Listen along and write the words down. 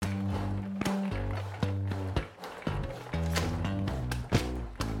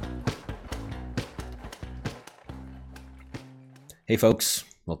Hey folks,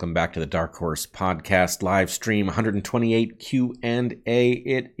 welcome back to the DarkHorse podcast live stream 128 Q&A.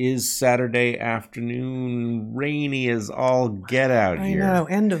 It is Saturday afternoon, rainy as all get out here. I know,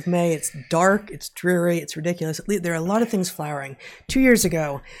 end of May, it's dark, it's dreary, it's ridiculous. There are a lot of things flowering. 2 years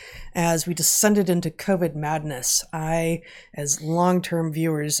ago, as we descended into COVID madness, I, as long-term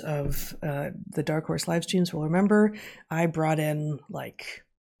viewers of the DarkHorse live streams will remember, I brought in like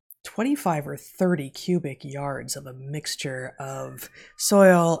 25 or 30 cubic yards of a mixture of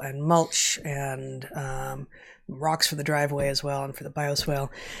soil and mulch and rocks for the driveway as well and for the bioswale,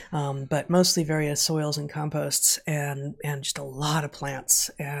 but mostly various soils and composts and just a lot of plants.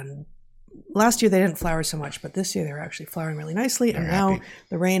 And last year they didn't flower so much, but this year they're actually flowering really nicely. And now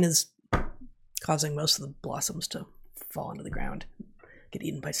the rain is causing most of the blossoms to fall into the ground, get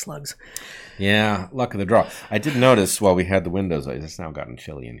eaten by slugs. Yeah, luck of the draw. I did notice while we had the windows, it's now gotten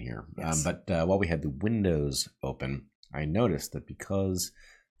chilly in here, Yes. but while we had the windows open, I noticed that because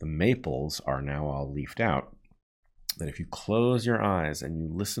the maples are now all leafed out, that if you close your eyes and you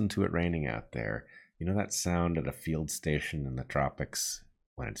listen to it raining out there, you know that sound at a field station in the tropics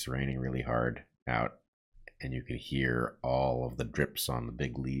when it's raining really hard out and you can hear all of the drips on the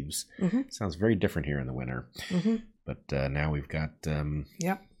big leaves? Mm-hmm. It sounds very different here in the winter. Mm-hmm. But now we've got...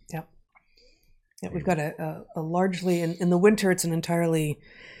 Yep. We've got a largely, in the winter, it's an entirely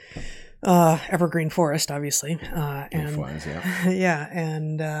evergreen forest, obviously. Flies, yeah. Yeah,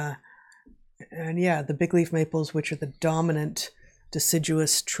 and yeah, the big leaf maples, which are the dominant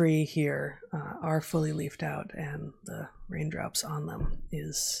deciduous tree here, are fully leafed out, and the raindrops on them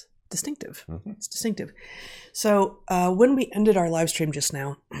is distinctive. Mm-hmm. It's distinctive. So when we ended our live stream just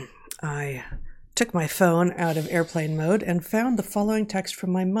now, I took my phone out of airplane mode and found the following text from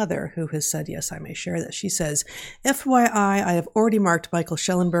my mother, who has said, yes, I may share this. She says, FYI, I have already marked Michael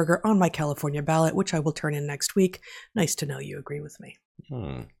Schellenberger on my California ballot, which I will turn in next week. Nice to know you agree with me.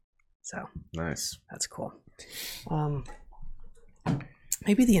 So Nice. that's cool.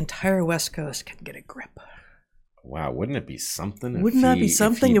 Maybe the entire West Coast can get a grip. Wow, wouldn't it be something? Wouldn't that be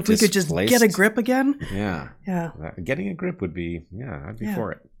something if we could just get a grip again? Yeah. Yeah. Getting a grip would be, I'd be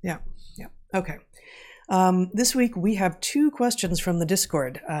for it. Yeah. Okay. This week we have two questions from the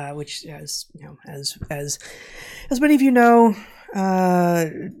Discord, which, as many of you know,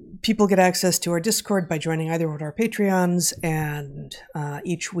 people get access to our Discord by joining either of our Patreons, and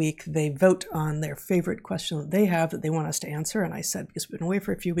each week they vote on their favorite question that they have that they want us to answer. And I said, because we've been away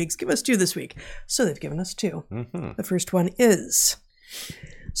for a few weeks, give us two this week. So they've given us two. Mm-hmm. The first one is,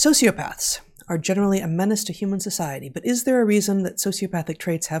 sociopaths are generally a menace to human society, but is there a reason that sociopathic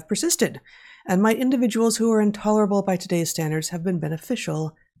traits have persisted? And might individuals who are intolerable by today's standards have been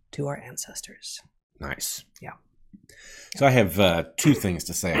beneficial to our ancestors? Nice. Yeah. So I have two things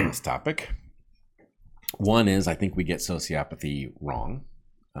to say on this topic. One is I think we get sociopathy wrong.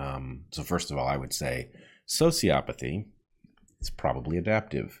 So first of all, I would say sociopathy is probably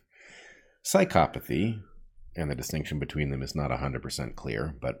adaptive. Psychopathy, and the distinction between them is not 100%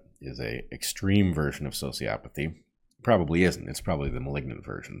 clear, but is a extreme version of sociopathy. Probably isn't. It's probably the malignant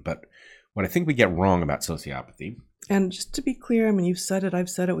version. But what I think we get wrong about sociopathy... And just to be clear, I mean, you've said it, I've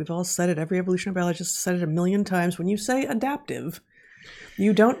said it, we've all said it, every evolutionary biologist has said it a million times. When you say adaptive,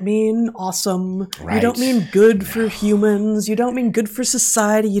 you don't mean awesome. Right. You don't mean good for humans. You don't mean good for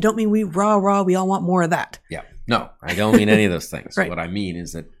society. You don't mean we we all want more of that. Yeah. No, I don't mean any of those things. Right. What I mean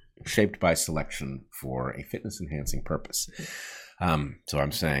is that shaped by selection for a fitness-enhancing purpose. So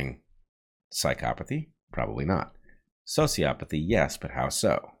I'm saying psychopathy? Probably not. Sociopathy, yes, but how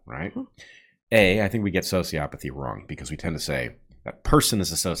so, right? Mm-hmm. I think we get sociopathy wrong because we tend to say that person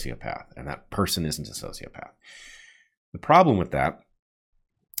is a sociopath and that person isn't a sociopath. The problem with that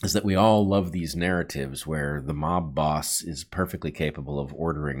is that we all love these narratives where the mob boss is perfectly capable of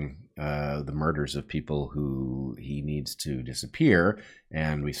ordering the murders of people who he needs to disappear,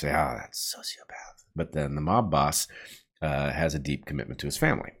 and we say, that's sociopath. But then the mob boss has a deep commitment to his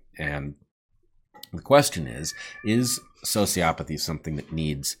family. And the question is sociopathy something that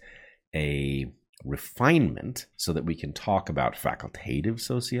needs a refinement so that we can talk about facultative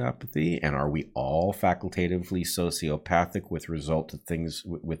sociopathy? And are we all facultatively sociopathic with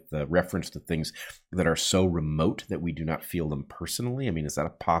reference to things that are so remote that we do not feel them personally? I mean, is that a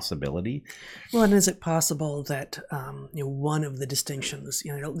possibility? Well, and is it possible that one of the distinctions,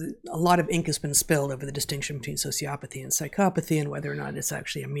 a lot of ink has been spilled over the distinction between sociopathy and psychopathy and whether or not it's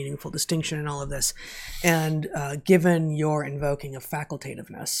actually a meaningful distinction in all of this. And given your invoking of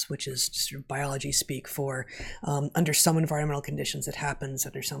facultativeness, which is just biology psychology speak for under some environmental conditions it happens,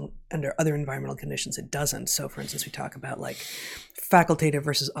 under other environmental conditions it doesn't. So for instance, we talk about like facultative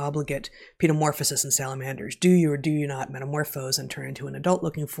versus obligate pedomorphosis in salamanders. Do you or do you not metamorphose and turn into an adult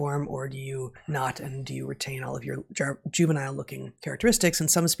looking form, or do you not, and do you retain all of your juvenile looking characteristics? In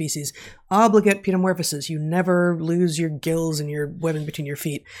some species, obligate pedomorphosis, you never lose your gills and your webbing between your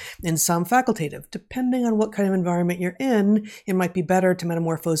feet. In some, facultative. Depending on what kind of environment you're in, it might be better to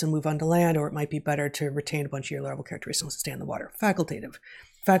metamorphose and move onto land, or it might be better to retain a bunch of your larval characteristics and stay in the water. Facultative.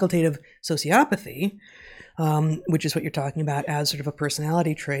 Facultative sociopathy, which is what you're talking about as sort of a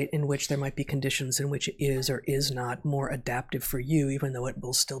personality trait in which there might be conditions in which it is or is not more adaptive for you, even though it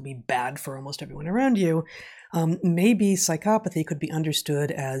will still be bad for almost everyone around you. Maybe psychopathy could be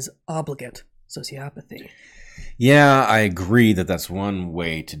understood as obligate sociopathy. Yeah, I agree that that's one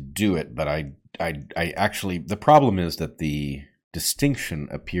way to do it, but I actually, the problem is that the distinction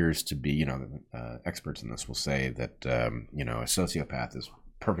appears to be, experts in this will say that, a sociopath is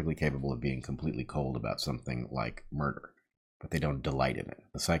perfectly capable of being completely cold about something like murder, but they don't delight in it.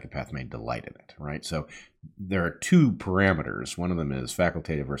 The psychopath may delight in it, right? So there are two parameters. One of them is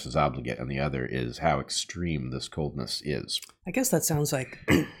facultative versus obligate, and the other is how extreme this coldness is. I guess that sounds like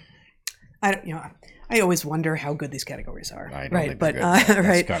I always wonder how good these categories are. I don't right, think but that's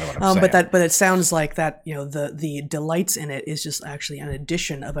right, kind of what I'm saying. But it sounds like that. The delights in it is just actually an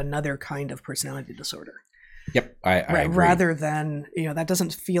addition of another kind of personality disorder. Yep, I agree. Rather than, that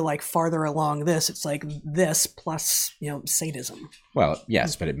doesn't feel like farther along this. It's like this plus, sadism. Well,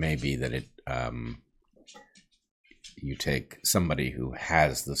 yes, but it may be that you take somebody who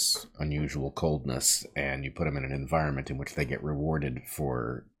has this unusual coldness and you put them in an environment in which they get rewarded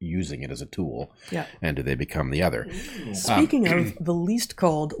for using it as a tool. Yeah. And do they become the other? Speaking of the least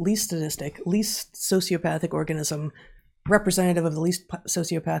cold, least sadistic, least sociopathic organism, representative of the least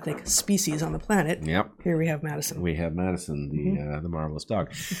sociopathic species on the planet. Yep. Here we have Madison. We have Madison, the marvelous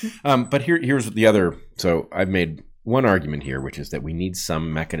dog. But here's the other. So I've made one argument here, which is that we need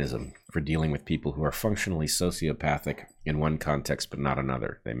some mechanism for dealing with people who are functionally sociopathic in one context but not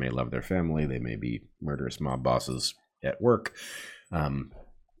another. They may love their family. They may be murderous mob bosses at work.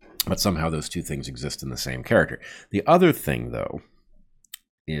 But somehow those two things exist in the same character. The other thing, though,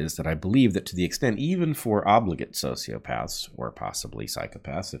 is that I believe that to the extent, even for obligate sociopaths, or possibly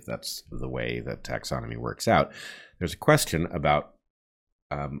psychopaths, if that's the way that taxonomy works out, there's a question about,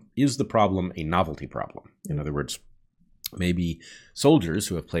 is the problem a novelty problem? In other words, maybe soldiers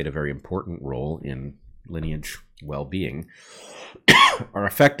who have played a very important role in lineage well-being are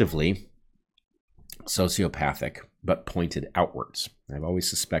effectively sociopathic, but pointed outwards. I've always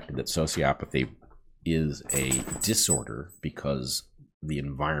suspected that sociopathy is a disorder because the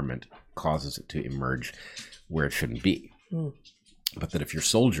environment causes it to emerge where it shouldn't be. But that if your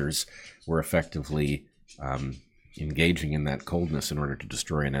soldiers were effectively engaging in that coldness in order to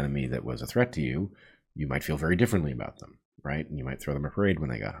destroy an enemy that was a threat to you, you might feel very differently about them, right? And you might throw them a parade when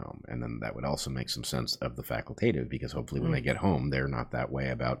they got home. And then that would also make some sense of the facultative, because hopefully when they get home, they're not that way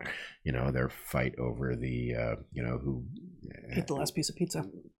about, their fight over the, who ate the last piece of pizza.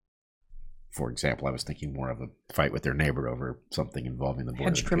 For example, I was thinking more of a fight with their neighbor over something involving the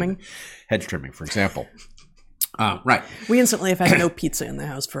hedge trimming. Hedge trimming, for example. Right. We instantly have had no pizza in the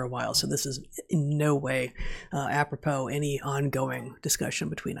house for a while, so this is in no way apropos any ongoing discussion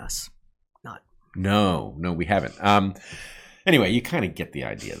between us. Not. No, we haven't. Anyway, you kind of get the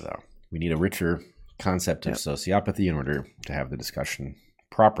idea, though. We need a richer concept of sociopathy in order to have the discussion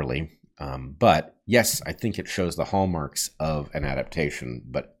properly. But yes, I think it shows the hallmarks of an adaptation,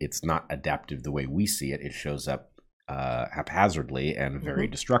 but it's not adaptive the way we see it. It shows up haphazardly and very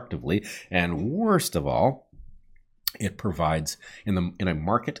destructively. And worst of all, it provides, in a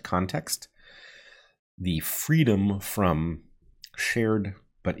market context, the freedom from shared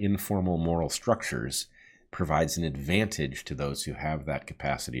but informal moral structures provides an advantage to those who have that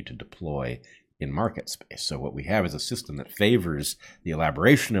capacity to deploy in market space. So what we have is a system that favors the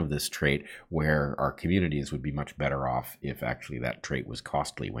elaboration of this trait, where our communities would be much better off if actually that trait was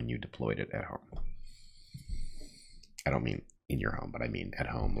costly when you deployed it at home. I don't mean in your home, but I mean at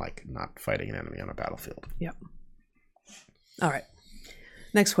home, like not fighting an enemy on a battlefield. Yep. All right.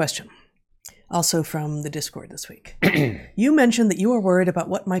 Next question. Also from the Discord this week. You mentioned that you are worried about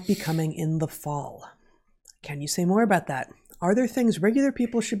what might be coming in the fall. Can you say more about that? Are there things regular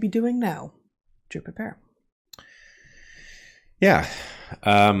people should be doing now to prepare? Yeah.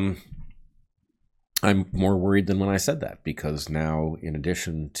 I'm more worried than when I said that, because now, in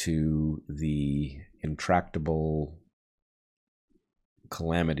addition to the intractable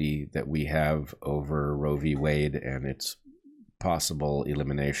calamity that we have over Roe v. Wade and its possible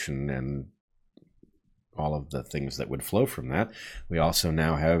elimination and all of the things that would flow from that. We also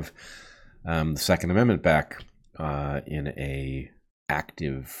now have the Second Amendment back in a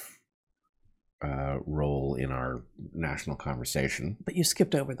active role in our national conversation. But you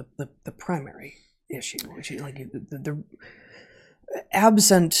skipped over the primary issue, which is like the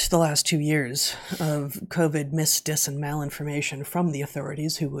absent the last 2 years of COVID misdis and malinformation from the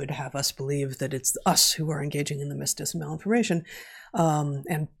authorities, who would have us believe that it's us who are engaging in the misdis and malinformation,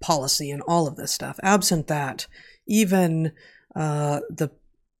 and policy and all of this stuff. Absent that, even the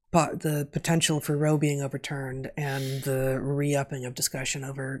potential for Roe being overturned and the re-upping of discussion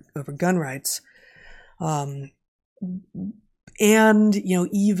over gun rights, and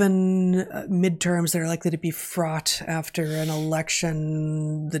even midterms that are likely to be fraught after an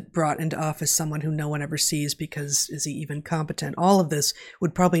election that brought into office someone who no one ever sees because is he even competent? All of this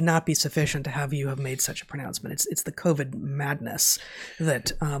would probably not be sufficient to have you have made such a pronouncement. It's the COVID madness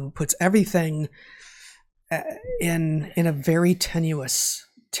that puts everything in a very tenuous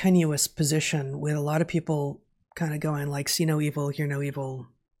position, with a lot of people kind of going like, see no evil, hear no evil.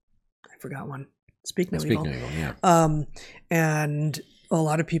 I forgot one. Speak no evil. Yeah. And a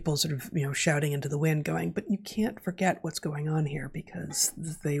lot of people sort of, shouting into the wind going, but you can't forget what's going on here, because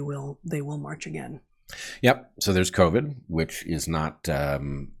they will march again. Yep. So there's COVID, which is not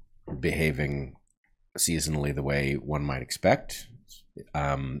behaving seasonally the way one might expect.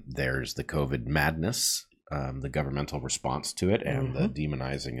 There's the COVID madness, the governmental response to it, and the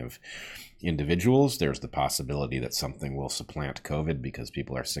demonizing of individuals. There's the possibility that something will supplant COVID because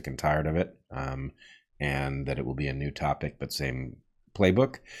people are sick and tired of it, and that it will be a new topic, but same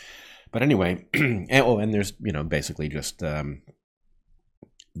playbook. But anyway, and there's, basically just the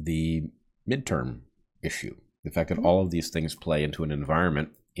midterm issue. The fact that all of these things play into an environment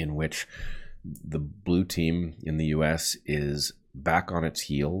in which the blue team in the U.S. is back on its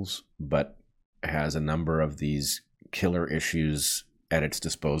heels, but has a number of these killer issues at its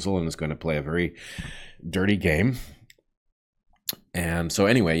disposal and is going to play a very dirty game. And so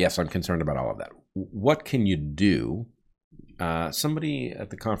anyway, yes, I'm concerned about all of that. What can you do? Somebody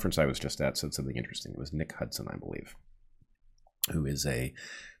at the conference I was just at said something interesting. It was Nick Hudson, I believe, who is a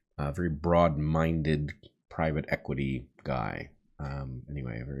very broad-minded private equity guy.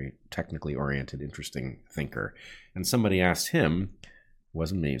 Anyway, a very technically oriented, interesting thinker. And somebody asked him,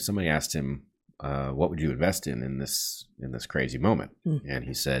 wasn't me, somebody asked him, what would you invest in this crazy moment? And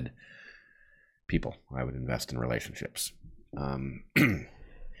he said, people. I would invest in relationships.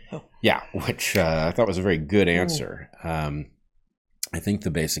 Yeah, which I thought was a very good answer. I think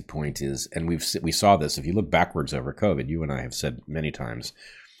the basic point is, and we saw this, if you look backwards over COVID, you and I have said many times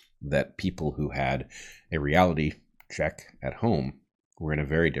that people who had a reality check at home were in a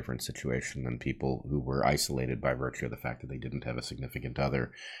very different situation than people who were isolated by virtue of the fact that they didn't have a significant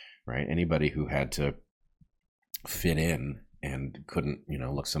other. Right? Anybody who had to fit in and couldn't,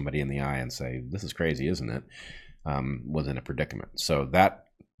 look somebody in the eye and say, this is crazy, isn't it? Was in a predicament. So that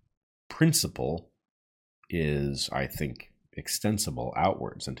principle is, I think, extensible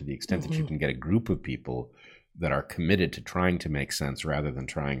outwards. And to the extent that you can get a group of people that are committed to trying to make sense rather than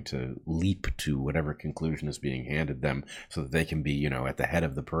trying to leap to whatever conclusion is being handed them so that they can be, at the head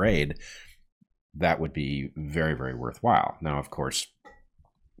of the parade, that would be very, very worthwhile. Now, of course,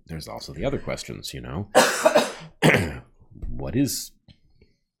 there's also the other questions, what is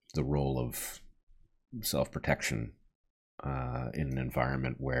the role of self-protection in an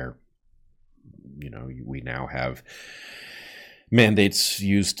environment where, we now have mandates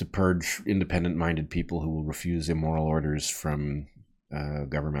used to purge independent-minded people who will refuse immoral orders from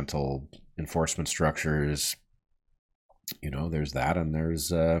governmental enforcement structures. There's that, and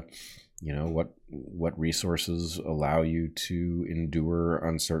there's what resources allow you to endure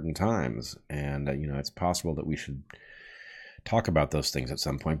uncertain times. And, it's possible that we should talk about those things at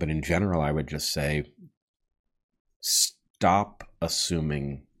some point. But in general, I would just say, stop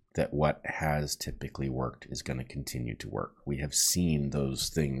assuming that what has typically worked is going to continue to work. We have seen those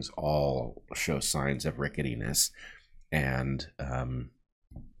things all show signs of ricketiness. And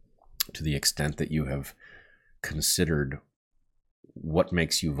to the extent that you have considered what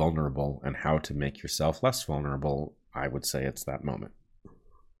makes you vulnerable and how to make yourself less vulnerable, I would say it's that moment.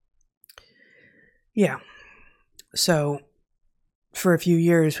 Yeah. So for a few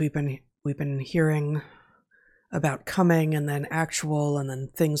years we've been hearing about coming and then actual, and then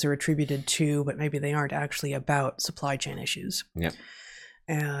things are attributed to, but maybe they aren't actually about supply chain issues. Yeah.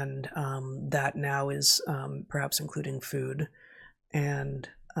 And that now is perhaps including food. And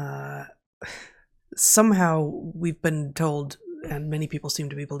somehow we've been told, and many people seem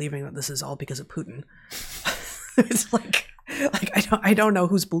to be believing, that this is all because of Putin. It's like, Like I don't know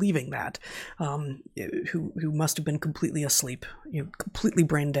who's believing that, who must have been completely asleep, completely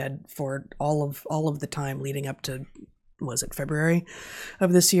brain dead for all of the time leading up to, was it February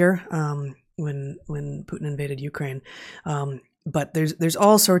of this year, when Putin invaded Ukraine. But there's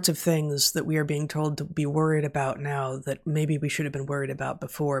all sorts of things that we are being told to be worried about now that maybe we should have been worried about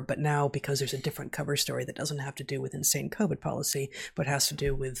before, but now because there's a different cover story that doesn't have to do with insane COVID policy, but has to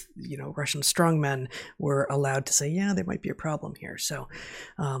do with, Russian strongmen, we're allowed to say, yeah, there might be a problem here. So,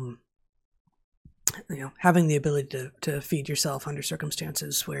 having the ability to feed yourself under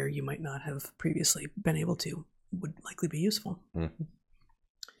circumstances where you might not have previously been able to would likely be useful. Mm-hmm.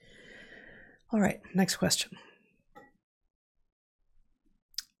 All right, next question.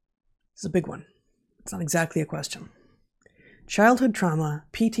 It's a big one. It's not exactly a question. Childhood trauma,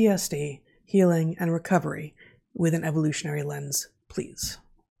 PTSD, healing, and recovery with an evolutionary lens, please.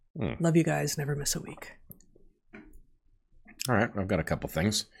 Love you guys. Never miss a week. All right. I've got a couple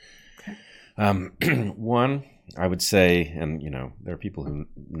things. Okay. One, I would say, and, there are people who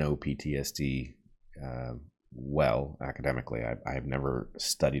know PTSD well academically. I have never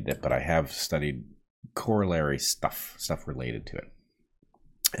studied it, but I have studied corollary stuff related to it.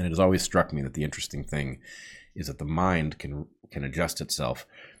 And it has always struck me that the interesting thing is that the mind can adjust itself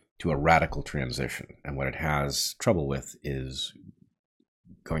to a radical transition. And what it has trouble with is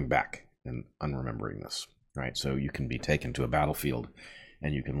going back and unremembering this, right? So you can be taken to a battlefield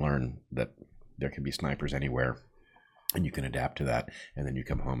and you can learn that there can be snipers anywhere and you can adapt to that. And then you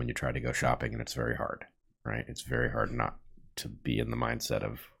come home and you try to go shopping and it's very hard, right? It's very hard not to be in the mindset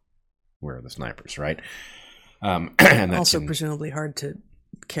of where are the snipers, right? And that's also presumably hard to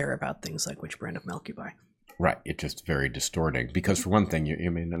care about things like which brand of milk you buy. Right. It's just very distorting because for one thing,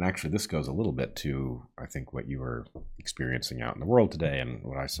 and actually this goes a little bit to, I think, what you were experiencing out in the world today and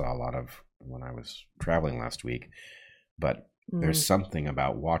what I saw a lot of when I was traveling last week. But there's something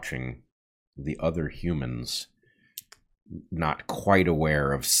about watching the other humans not quite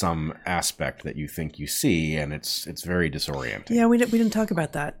aware of some aspect that you think you see, and it's very disorienting. Yeah, we didn't talk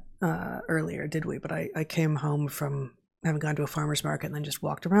about that earlier, did we? But I came home from having gone to a farmer's market and then just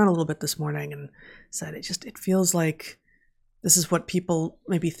walked around a little bit this morning and said it feels like this is what people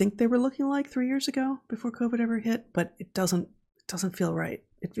maybe think they were looking like 3 years ago before COVID ever hit, but it doesn't feel right.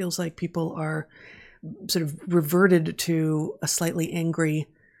 It feels like people are sort of reverted to a slightly angry,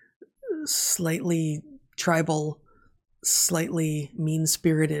 slightly tribal, slightly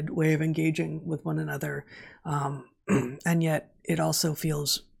mean-spirited way of engaging with one another. And yet it also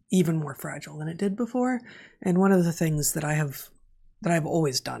feels even more fragile than it did before. And one of the things that I've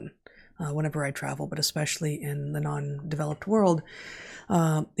always done whenever I travel, but especially in the non-developed world,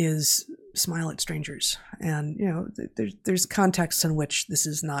 is smile at strangers. And, there's contexts in which this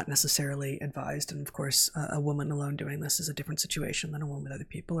is not necessarily advised. And of course, a woman alone doing this is a different situation than a woman with other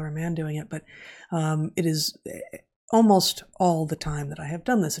people or a man doing it. But it is almost all the time that I have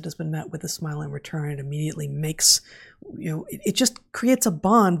done this, it has been met with a smile in return. It immediately makes, it just creates a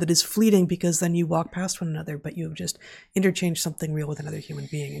bond that is fleeting because then you walk past one another, but you have just interchanged something real with another human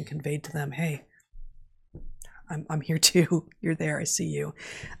being and conveyed to them, hey, I'm here too. You're there. I see you.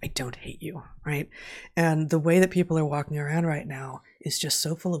 I don't hate you, right? And the way that people are walking around right now is just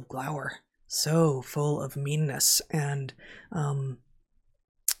so full of glower, so full of meanness, and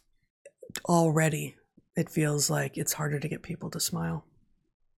already it feels like it's harder to get people to smile.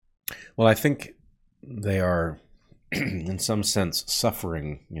 Well, I think they are, in some sense,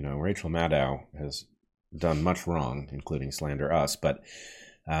 suffering. Rachel Maddow has done much wrong, including slander us, but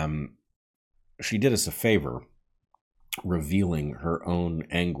she did us a favor revealing her own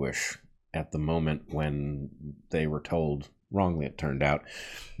anguish at the moment when they were told, wrongly it turned out,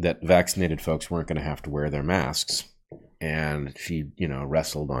 that vaccinated folks weren't going to have to wear their masks. And she,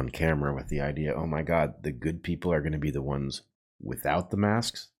 wrestled on camera with the idea, oh my God, the good people are going to be the ones without the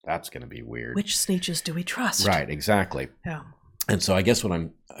masks? That's going to be weird. Which snitches do we trust? Right, exactly. Yeah. And so I guess what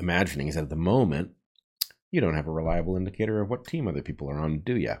I'm imagining is that at the moment, you don't have a reliable indicator of what team other people are on,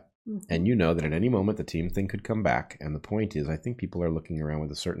 do you? Mm-hmm. And you know that at any moment the team thing could come back. And the point is, I think people are looking around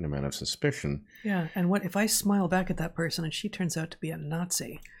with a certain amount of suspicion. Yeah, and what if I smile back at that person and she turns out to be a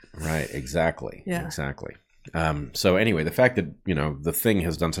Nazi? Right, exactly. Yeah. Exactly. So anyway, the fact that, the thing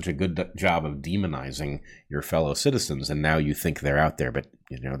has done such a good job of demonizing your fellow citizens, and now you think they're out there, but,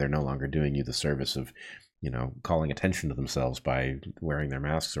 they're no longer doing you the service of, calling attention to themselves by wearing their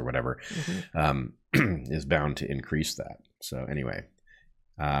masks or whatever, is bound to increase that. So anyway.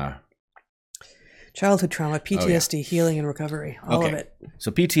 Childhood trauma, PTSD, healing and recovery, all of it. So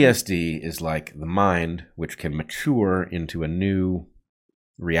PTSD is like the mind, which can mature into a new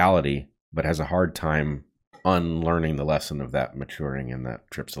reality, but has a hard time unlearning the lesson of that maturing, and that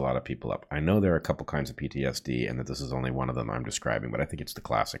trips a lot of people up. I know there are a couple kinds of PTSD, and that this is only one of them I'm describing, but I think it's the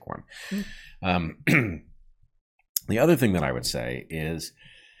classic one. The other thing that I would say is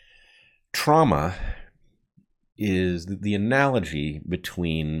trauma is the analogy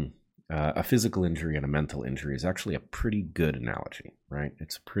between a physical injury and a mental injury is actually a pretty good analogy, right?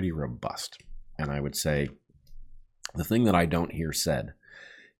 It's pretty robust. And I would say the thing that I don't hear said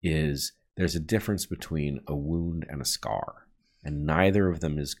is there's a difference between a wound and a scar. And neither of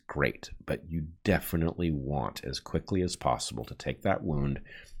them is great, but you definitely want as quickly as possible to take that wound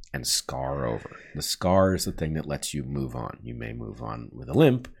and scar over. The scar is the thing that lets you move on. You may move on with a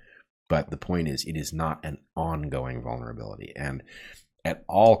limp, but the point is it is not an ongoing vulnerability. And at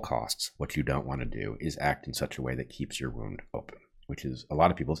all costs, what you don't want to do is act in such a way that keeps your wound open, which is a lot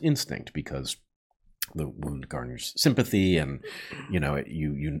of people's instinct, because the wound garners sympathy, and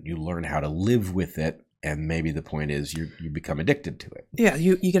you learn how to live with it, and maybe the point is you become addicted to it. Yeah,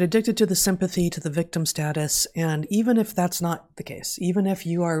 you get addicted to the sympathy, to the victim status, and even if that's not the case, even if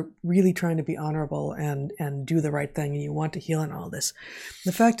you are really trying to be honorable and do the right thing and you want to heal and all this,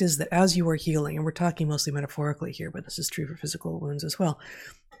 the fact is that as you are healing, and we're talking mostly metaphorically here, but this is true for physical wounds as well,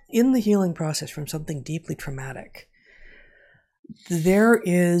 in the healing process from something deeply traumatic, there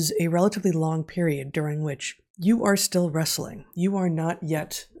is a relatively long period during which you are still wrestling. You are not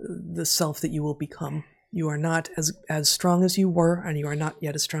yet the self that you will become. You are not as strong as you were, and you are not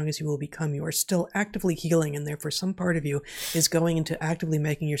yet as strong as you will become. You are still actively healing, and therefore some part of you is going into actively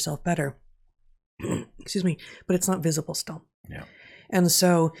making yourself better. Excuse me, but it's not visible still. Yeah. And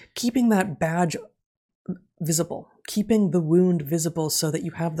so keeping that badge visible, keeping the wound visible so that you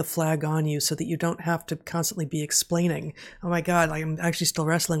have the flag on you, so that you don't have to constantly be explaining, oh my God, I'm actually still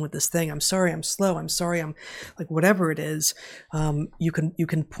wrestling with this thing. I'm sorry, I'm slow. I'm sorry, I'm like, whatever it is, you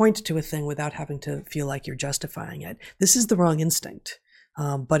can point to a thing without having to feel like you're justifying it. This is the wrong instinct.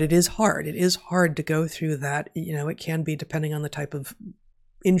 But it is hard. It is hard to go through that. It can be, depending on the type of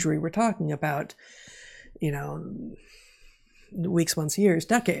injury we're talking about, weeks, months, years,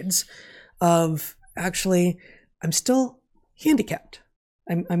 decades of actually, I'm still handicapped.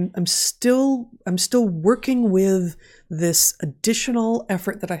 I'm still working with this additional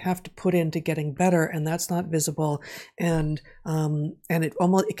effort that I have to put into getting better, and that's not visible. And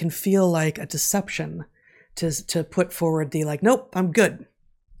it can feel like a deception to put forward the like, nope, I'm good.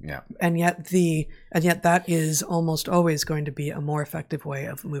 Yeah. And yet that is almost always going to be a more effective way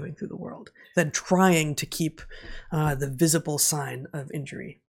of moving through the world than trying to keep the visible sign of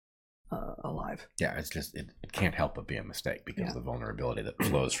injury alive. Yeah, it's just it can't help but be a mistake, because the vulnerability that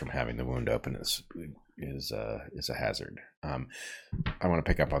flows from having the wound open is a hazard. I want to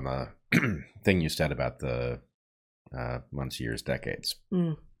pick up on the thing you said about the months, years, decades.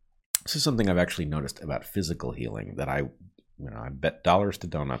 This is something I've actually noticed about physical healing that I bet dollars to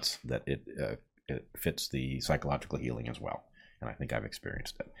donuts that it fits the psychological healing as well, and I think I've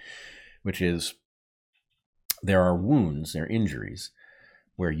experienced it, which is there are wounds, there are injuries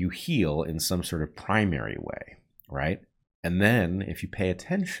where you heal in some sort of primary way, right? And then if you pay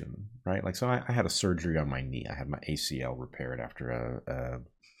attention, right? Like, so I had a surgery on my knee. I had my ACL repaired after a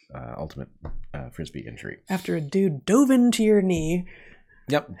ultimate frisbee injury. After a dude dove into your knee.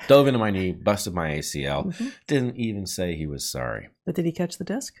 Yep, dove into my knee, busted my ACL. Mm-hmm. Didn't even say he was sorry. But did he catch the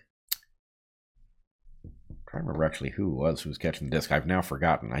disc? I can't remember actually who was catching the disc. I've now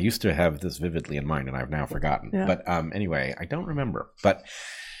forgotten. I used to have this vividly in mind, and I've now forgotten. Yeah. But anyway, I don't remember. But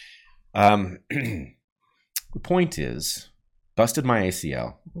the point is, busted my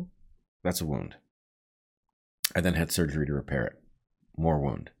ACL. That's a wound. I then had surgery to repair it. More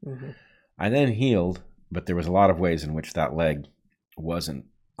wound. Mm-hmm. I then healed, but there was a lot of ways in which that leg wasn't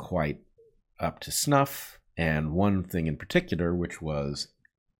quite up to snuff. And one thing in particular, which was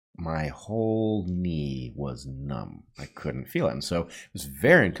my whole knee was numb. I couldn't feel it. And so it was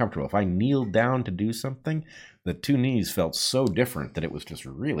very uncomfortable. If I kneeled down to do something, the two knees felt so different that it was just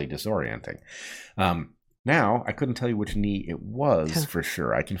really disorienting. Now, I couldn't tell you which knee it was for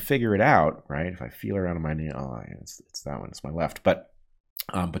sure. I can figure it out, right? If I feel around on my knee, it's that one. It's my left. But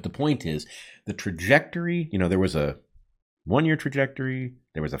the point is, the trajectory, there was a 1-year trajectory,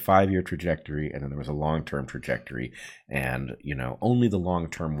 there was a 5-year trajectory, and then there was a long-term trajectory. And, only the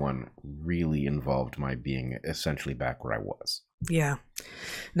long-term one really involved my being essentially back where I was. Yeah.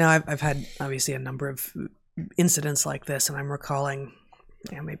 Now, I've had, obviously, a number of incidents like this, and I'm recalling,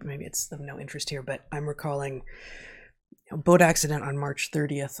 maybe it's of no interest here, but I'm recalling a boat accident on March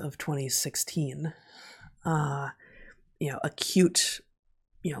 30th of 2016. Acute,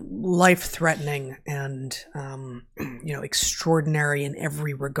 life-threatening and, extraordinary in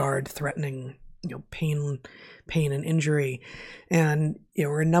every regard, threatening pain and injury, and there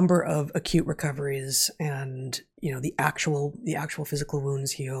were a number of acute recoveries, and the actual physical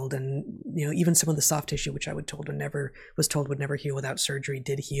wounds healed, and even some of the soft tissue, which I was told would never heal without surgery,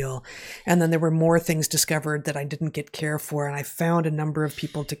 did heal. And then there were more things discovered that I didn't get care for, and I found a number of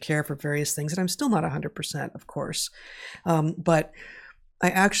people to care for various things, and I'm still not 100%, of course, but I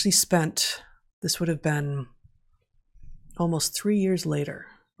actually spent, this would have been almost 3 years later,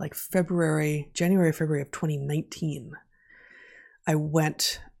 like January, February of 2019, I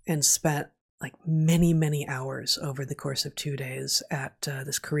went and spent like many, many hours over the course of 2 days at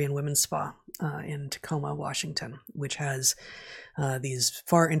this Korean women's spa in Tacoma, Washington, which has these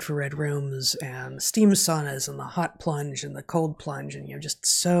far infrared rooms and steam saunas and the hot plunge and the cold plunge, and just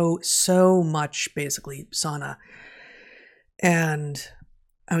so much basically sauna. And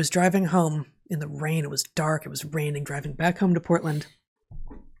I was driving home in the rain. It was dark. It was raining, driving back home to Portland.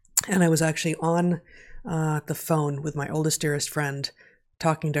 And I was actually on the phone with my oldest, dearest friend,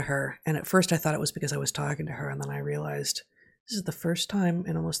 talking to her. And at first I thought it was because I was talking to her. And then I realized this is the first time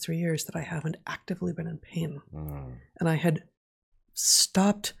in almost 3 years that I haven't actively been in pain. And I had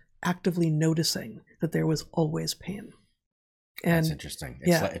stopped actively noticing that there was always pain. And that's interesting.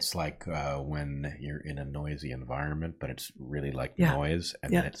 It's like when you're in a noisy environment, but it's really like noise,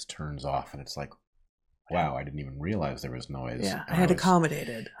 and then it turns off, and it's like, wow, I didn't even realize there was noise. Yeah, I had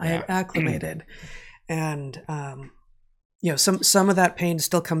accommodated. I had acclimated. And, some of that pain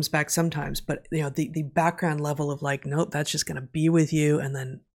still comes back sometimes, but, the background level of like, nope, that's just going to be with you, and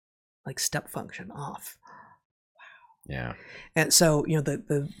then like step function off. Wow. Yeah. And so,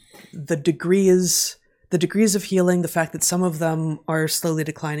 the degrees of healing, the fact that some of them are slowly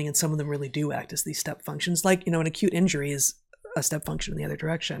declining and some of them really do act as these step functions, like, an acute injury is a step function in the other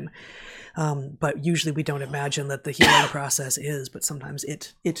direction. But usually we don't imagine that the healing process is, but sometimes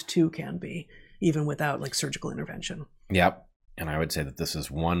it too can be, even without like surgical intervention. Yep. And I would say that this is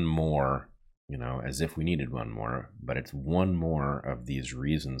one more, as if we needed one more, but it's one more of these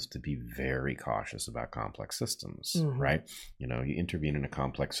reasons to be very cautious about complex systems, right? You intervene in a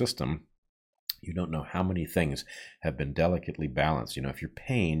complex system, you don't know how many things have been delicately balanced. If your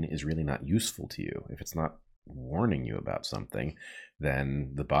pain is really not useful to you, if it's not warning you about something,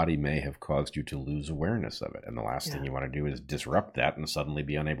 then the body may have caused you to lose awareness of it. And the last thing you want to do is disrupt that and suddenly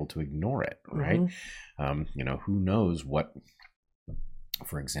be unable to ignore it, right? Who knows what,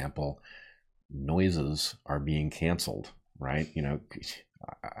 for example, noises are being canceled, right?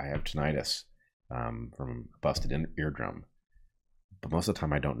 I have tinnitus from a busted eardrum. But most of the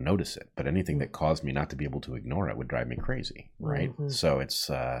time I don't notice it. But anything that caused me not to be able to ignore it would drive me crazy, right? So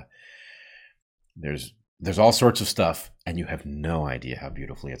it's there's all sorts of stuff, and you have no idea how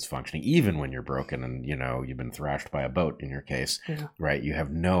beautifully it's functioning, even when you're broken and you've been thrashed by a boat in your case, right? You have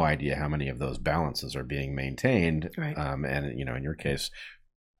no idea how many of those balances are being maintained, right? And in your case,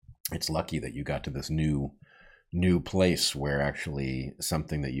 it's lucky that you got to this new place where actually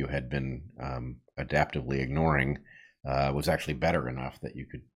something that you had been adaptively ignoring was actually better enough that you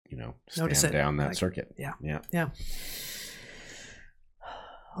could, stand down that circuit. Yeah.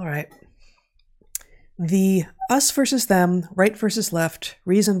 All right. The us versus them, right versus left,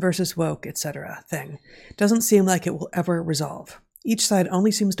 reason versus woke, etc. thing doesn't seem like it will ever resolve. Each side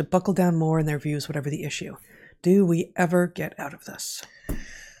only seems to buckle down more in their views, whatever the issue. Do we ever get out of this?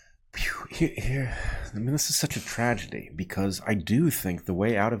 This is such a tragedy, because I do think the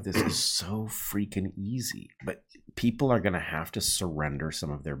way out of this is so freaking easy, but people are going to have to surrender some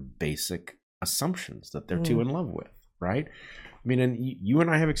of their basic assumptions that they're too in love with, right? And you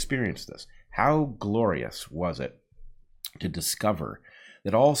and I have experienced this. How glorious was it to discover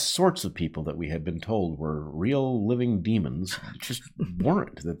that all sorts of people that we had been told were real living demons just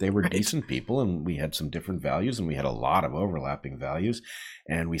weren't, that they were decent people, and we had some different values, and we had a lot of overlapping values,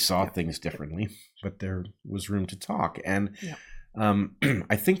 and we saw things differently, but there was room to talk. And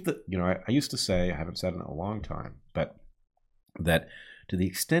I think that, I used to say, I haven't said it in a long time, but that to the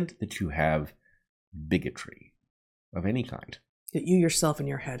extent that you have bigotry of any kind, that you yourself in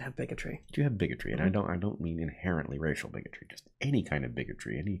your head have bigotry. You have bigotry, and I don't mean inherently racial bigotry, just any kind of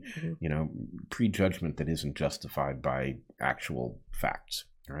bigotry, any prejudgment that isn't justified by actual facts,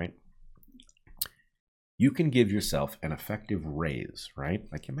 right? You can give yourself an effective raise, right?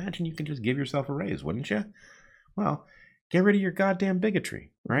 Like, imagine you can just give yourself a raise, wouldn't you? Well, get rid of your goddamn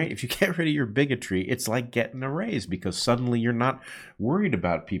bigotry, right? If you get rid of your bigotry, it's like getting a raise, because suddenly you're not worried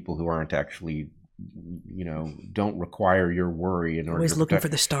about people who aren't actually, don't require your worry in order always to looking for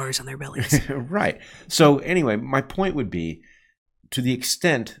the stars on their bellies. Right. So anyway, my point would be, to the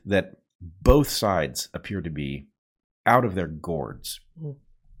extent that both sides appear to be out of their gourds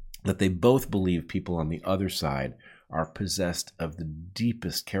that they both believe people on the other side are possessed of the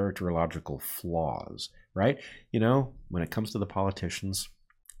deepest characterological flaws, right? When it comes to the politicians,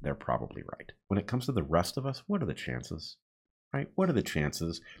 they're probably right. When it comes to the rest of us, what are the chances? Right? What are the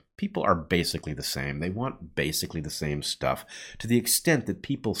chances? People are basically the same. They want basically the same stuff. To the extent that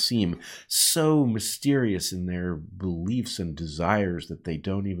people seem so mysterious in their beliefs and desires that they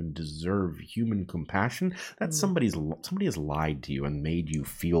don't even deserve human compassion, that somebody has lied to you and made you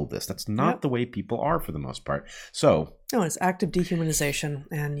feel this. That's not the way people are for the most part. So no, it's active dehumanization,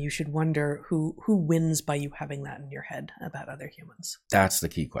 and you should wonder who wins by you having that in your head about other humans. That's the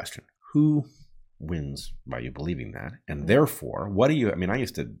key question. Who wins by you believing that? And therefore, what do you, I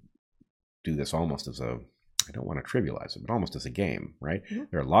used to do this almost as a, I don't want to trivialize it, but almost as a game, right? Mm-hmm.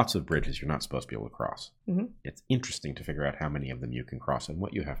 There are lots of bridges you're not supposed to be able to cross. Mm-hmm. It's interesting to figure out how many of them you can cross and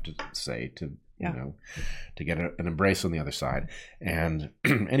what you have to say to, to get an embrace on the other side. And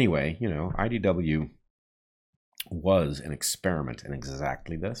anyway, IDW was an experiment in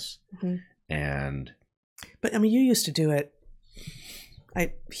exactly this. Mm-hmm. But you used to do it.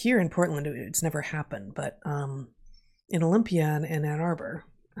 Here in Portland, it's never happened, but in Olympia and Ann Arbor,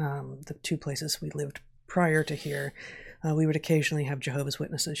 the two places we lived prior to here, we would occasionally have Jehovah's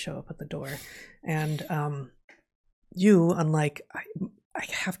Witnesses show up at the door. And you, unlike, I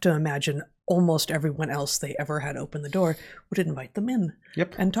have to imagine almost everyone else they ever had open the door, would invite them in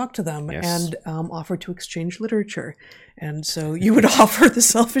and talk to them and offer to exchange literature. And so you would offer the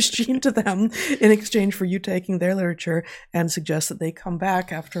selfish gene to them in exchange for you taking their literature, and suggest that they come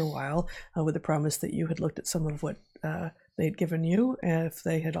back after a while with the promise that you had looked at some of what they had given you, if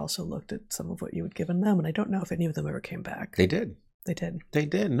they had also looked at some of what you had given them. And I don't know if any of them ever came back. They did. They did. They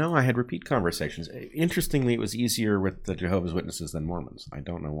did. No, I had repeat conversations. Interestingly, it was easier with the Jehovah's Witnesses than Mormons. I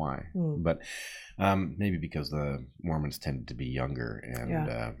don't know why, but maybe because the Mormons tended to be younger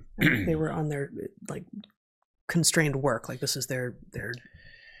and they were on their constrained work. Like this is their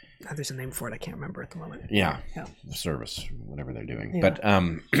there's a name for it. I can't remember at the moment. Yeah. The service, whatever they're doing. Yeah.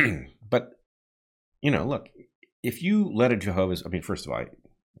 But look, if you let a Jehovah's, first of all,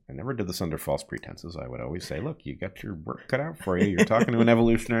 I never did this under false pretenses. I would always say, look, you got your work cut out for you. You're talking to an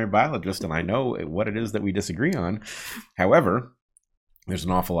evolutionary biologist, and I know what it is that we disagree on. However, there's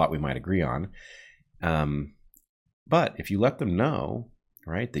an awful lot we might agree on. But if you let them know,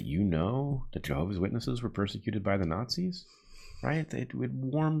 right, that that Jehovah's Witnesses were persecuted by the Nazis, right, it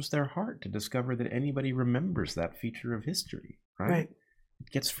warms their heart to discover that anybody remembers that feature of history, right? It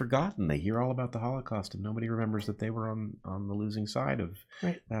gets forgotten. They hear all about the Holocaust and nobody remembers that they were on the losing side of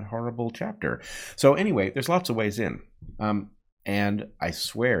that horrible chapter. So anyway, there's lots of ways in. And I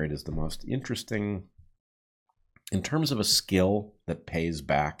swear it is the most interesting, in terms of a skill that pays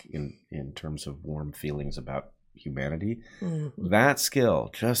back in terms of warm feelings about humanity, that skill,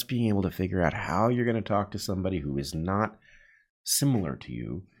 just being able to figure out how you're going to talk to somebody who is not similar to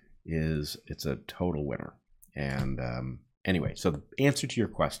you, it's a total winner. And anyway, so the answer to your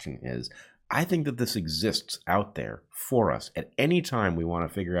question is, I think that this exists out there for us at any time we want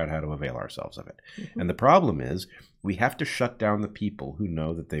to figure out how to avail ourselves of it. And the problem is we have to shut down the people who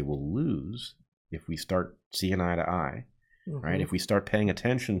know that they will lose if we start seeing eye to eye, right? If we start paying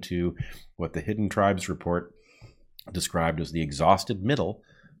attention to what the Hidden Tribes report described as the exhausted middle,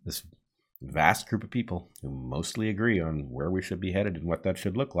 this vast group of people who mostly agree on where we should be headed and what that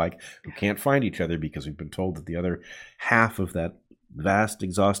should look like, who can't find each other because we've been told that the other half of that vast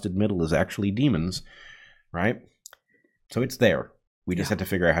exhausted middle is actually demons, right? So it's there. We just had to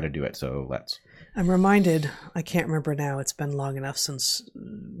figure out how to do it. So let's. I'm reminded, I can't remember now, it's been long enough since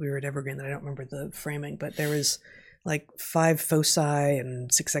we were at Evergreen that I don't remember the framing, but there was like 5 foci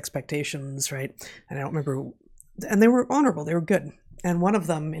and 6 expectations, right? And I don't remember, and they were honorable, they were good. And one of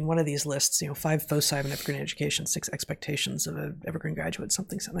them, in one of these lists, 5 foci of an Evergreen education, 6 expectations of an Evergreen graduate,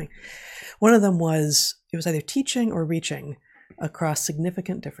 something. One of them was, it was either teaching or reaching across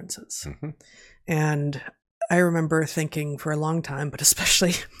significant differences. And I remember thinking for a long time, but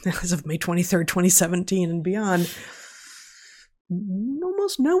especially as of May 23rd, 2017 and beyond,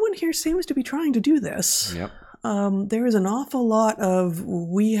 almost no one here seems to be trying to do this. There is an awful lot of,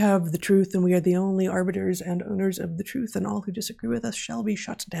 we have the truth and we are the only arbiters and owners of the truth, and all who disagree with us shall be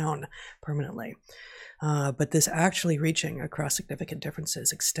shut down permanently. But this actually reaching across significant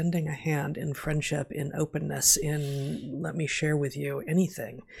differences, extending a hand in friendship, in openness, in let me share with you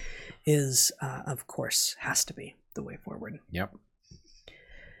anything, is, of course, has to be the way forward.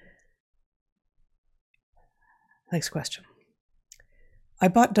 Next question. I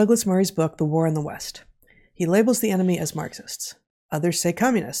bought Douglas Murray's book, The War in the West. He labels the enemy as Marxists. Others say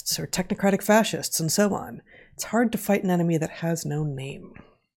communists or technocratic fascists and so on. It's hard to fight an enemy that has no name.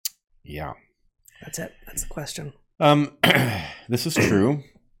 Yeah. That's it. That's the question. This is true.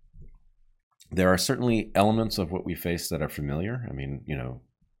 There are certainly elements of what we face that are familiar. I mean,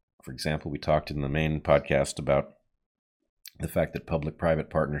 for example, we talked in the main podcast about the fact that public-private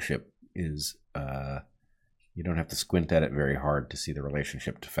partnership is, you don't have to squint at it very hard to see the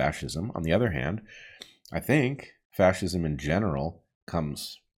relationship to fascism. On the other hand, I think fascism in general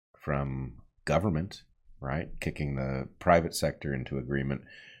comes from government, right? Kicking the private sector into agreement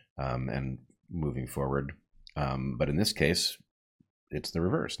and moving forward. But in this case, it's the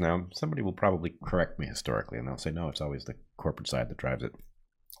reverse. Now, somebody will probably correct me historically, and they'll say, no, it's always the corporate side that drives it.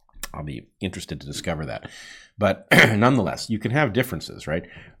 I'll be interested to discover that. But nonetheless, you can have differences, right?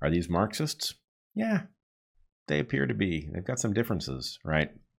 Are these Marxists? Yeah, they appear to be. They've got some differences,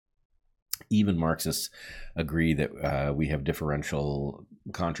 right? Even Marxists agree that we have differential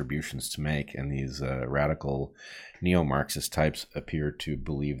contributions to make, and these radical neo-Marxist types appear to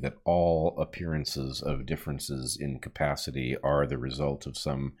believe that all appearances of differences in capacity are the result of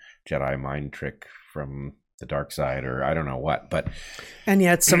some Jedi mind trick from the dark side, or I don't know what. And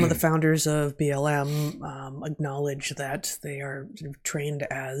yet some of the founders of BLM acknowledge that they are sort of trained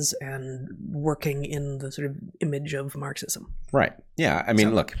as and working in the sort of image of Marxism. Right. Yeah. I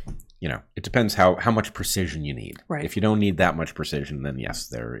mean, look, it depends how much precision you need. Right. If you don't need that much precision, then yes,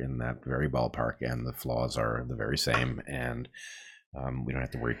 they're in that very ballpark, and the flaws are the very same, and we don't have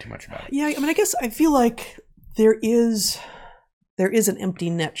to worry too much about it. Yeah, I mean, I guess I feel like there is an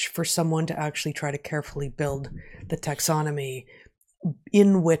empty niche for someone to actually try to carefully build the taxonomy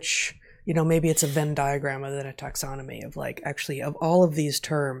in which, maybe it's a Venn diagram within a taxonomy of like, actually, of all of these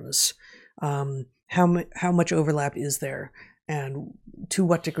terms, how much overlap is there? And to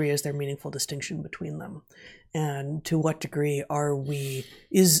what degree is there meaningful distinction between them? And to what degree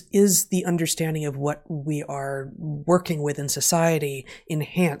is the understanding of what we are working with in society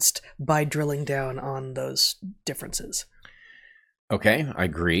enhanced by drilling down on those differences? Okay, I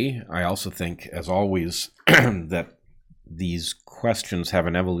agree. I also think, as always, that these questions have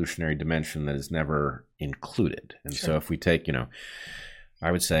an evolutionary dimension that is never included. And Sure. So if we take,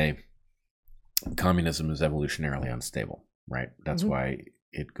 I would say communism is evolutionarily unstable, right? That's why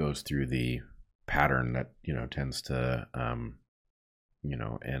it goes through the pattern that, tends to,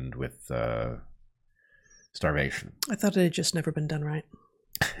 end with starvation. I thought it had just never been done right.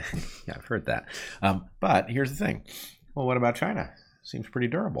 Yeah, I've heard that. But here's the thing. Well, what about China? Seems pretty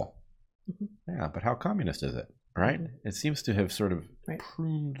durable. Yeah, but how communist is it, right? It seems to have sort of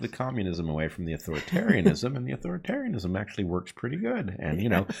pruned the communism away from the authoritarianism, and the authoritarianism actually works pretty good.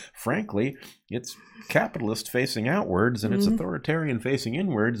 And, frankly, it's capitalist facing outwards, and it's authoritarian facing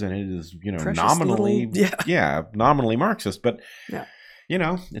inwards, and it is, nominally, nominally Marxist. But,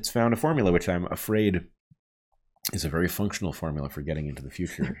 it's found a formula, which I'm afraid is a very functional formula for getting into the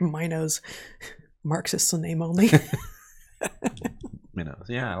future. Minos, Marxist in name only.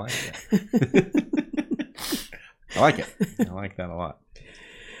 Yeah, I like it. I like it. I like that a lot.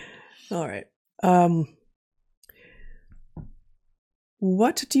 All right.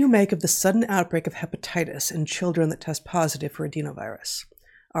 What do you make of the sudden outbreak of hepatitis in children that test positive for adenovirus?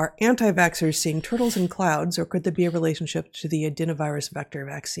 Are anti-vaxxers seeing turtles in clouds, or could there be a relationship to the adenovirus vector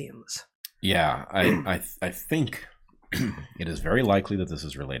vaccines? Yeah, I think it is very likely that this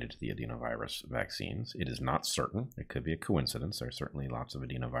is related to the adenovirus vaccines. It is not certain. It could be a coincidence. There are certainly lots of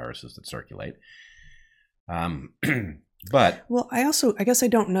adenoviruses that circulate. But well, I guess I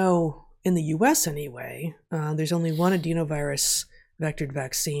don't know in the U.S. anyway. There's only one adenovirus vectored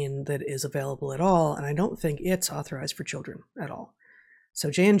vaccine that is available at all, and I don't think it's authorized for children at all.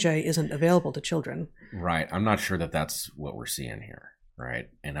 So J&J isn't available to children. Right. I'm not sure that that's what we're seeing here. Right.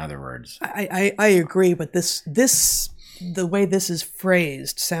 In other words, I agree, but this the way this is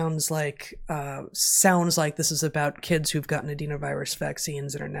phrased sounds like this is about kids who've gotten adenovirus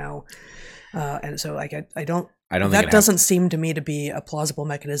vaccines and are now, and so like I don't that doesn't seem to me to be a plausible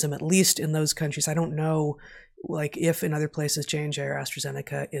mechanism, at least in those countries. I don't know, like if in other places J&J or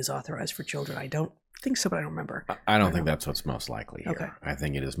AstraZeneca is authorized for children. I don't think so, but I don't remember. I don't think that's what's most likely here. Okay. I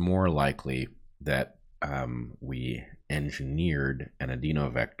think it is more likely that we engineered an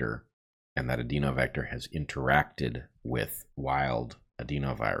adenovector, and that adenovector has interacted with wild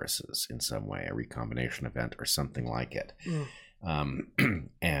adenoviruses in some way, a recombination event or something like it.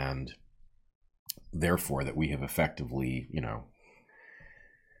 And therefore that we have effectively,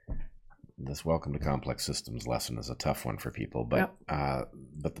 this welcome to complex systems lesson is a tough one for people, but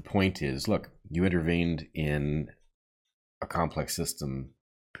the point is, look, you intervened in a complex system,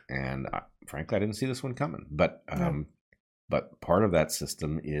 and frankly, I didn't see this one coming. But part of that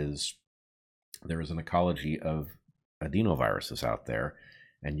system is there is an ecology of adenoviruses out there,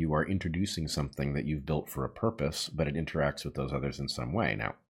 and you are introducing something that you've built for a purpose, but it interacts with those others in some way.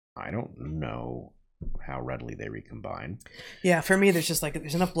 Now, I don't know how readily they recombine. Yeah, for me, there's just like,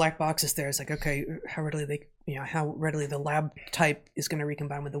 there's enough black boxes there. It's like, okay, how readily the lab type is going to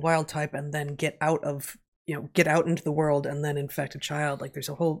recombine with the wild type and then get out into the world and then infect a child. Like there's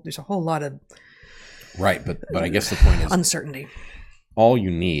a whole lot of right. But I guess the point is uncertainty. All you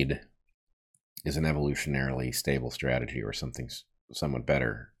need is an evolutionarily stable strategy or something somewhat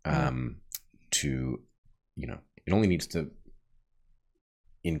better to, it only needs to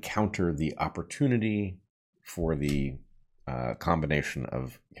encounter the opportunity for the combination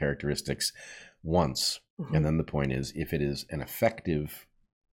of characteristics once. And then the point is, if it is an effective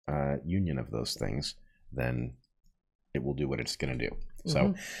union of those things, then it will do what it's going to do.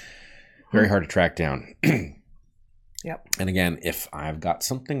 So very hard to track down. Yep. And again, if I've got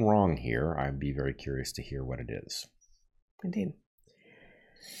something wrong here, I'd be very curious to hear what it is. Indeed.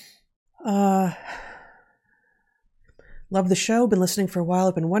 Love the show. Been listening for a while.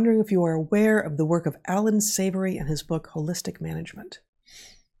 I've been wondering if you are aware of the work of Alan Savory and his book, Holistic Management.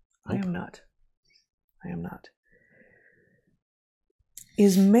 Nope. I am not.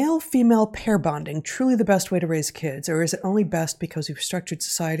 Is male-female pair bonding truly the best way to raise kids, or is it only best because we've structured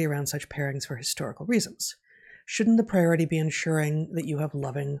society around such pairings for historical reasons? Shouldn't the priority be ensuring that you have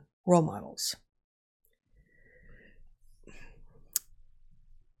loving role models?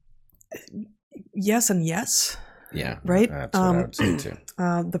 Yes and yes. Yeah, right. That's what I would say too.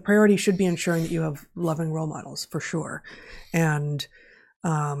 The priority should be ensuring that you have loving role models for sure, and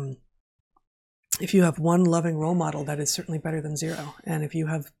if you have one loving role model, that is certainly better than zero. And if you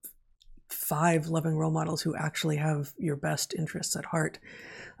have 5 loving role models who actually have your best interests at heart,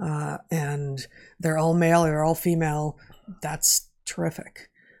 and they're all male or they're all female, that's terrific.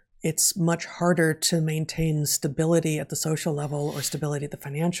 It's much harder to maintain stability at the social level or stability at the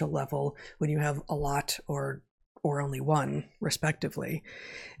financial level when you have a lot or only one, respectively.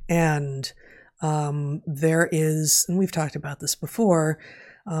 And there is, and we've talked about this before,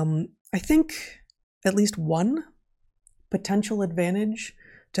 I think at least one potential advantage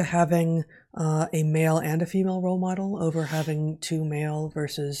to having a male and a female role model over having 2 male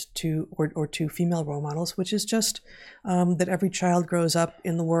versus 2 or 2 female role models, which is just that every child grows up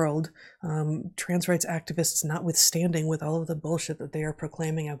in the world, trans rights activists notwithstanding, with all of the bullshit that they are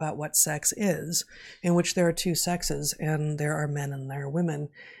proclaiming about what sex is, in which there are 2 sexes and there are men and there are women.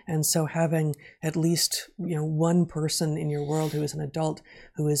 And so having at least one person in your world who is an adult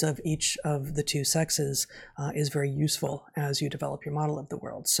who is of each of the 2 sexes is very useful as you develop your model of the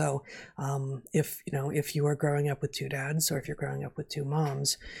world. So if you are growing up with 2 dads, or if you're growing up with 2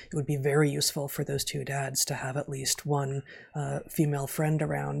 moms, it would be very useful for those 2 dads to have at least one female friend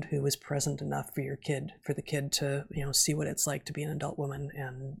around who is present enough for the kid to see what it's like to be an adult woman.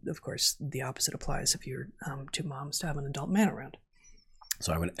 And of course, the opposite applies if you're 2 moms, to have an adult man around.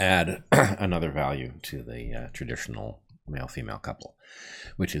 So I would add another value to the traditional male-female couple,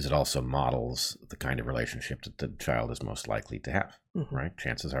 which is it also models the kind of relationship that the child is most likely to have, right?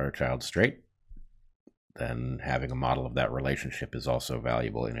 Chances are a child's straight. Then having a model of that relationship is also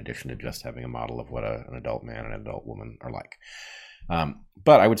valuable, in addition to just having a model of what an adult man and an adult woman are like.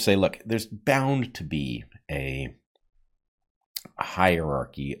 But I would say, look, there's bound to be a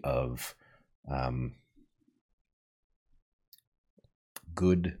hierarchy of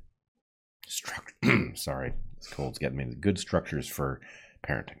good sorry, this cold's getting me. Good structures for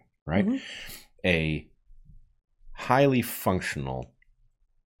parenting, right? A highly functional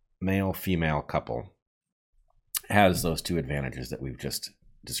male-female couple has those 2 advantages that we've just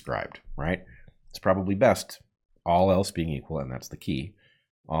described, right? It's probably best, all else being equal, and that's the key.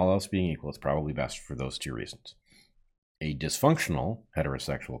 All else being equal, it's probably best for those 2 reasons. A dysfunctional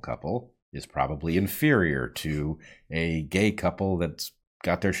heterosexual couple is probably inferior to a gay couple that's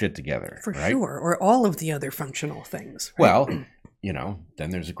got their shit together. For right? sure. Or all of the other functional things. Right? Well,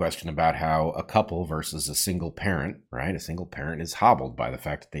 then there's a question about how a couple versus a single parent, right? A single parent is hobbled by the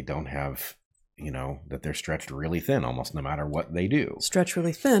fact that they don't have, that they're stretched really thin almost no matter what they do. Stretched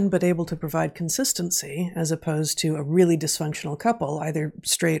really thin, but able to provide consistency, as opposed to a really dysfunctional couple, either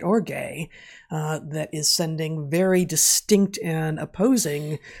straight or gay, that is sending very distinct and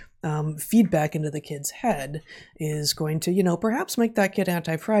opposing feedback into the kid's head, is going to, perhaps make that kid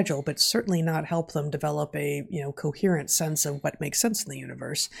anti-fragile, but certainly not help them develop a, coherent sense of what makes sense in the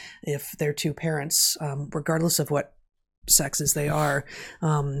universe if their 2 parents, regardless of what sexes they are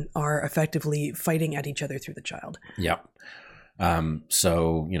effectively fighting at each other through the child. Yep.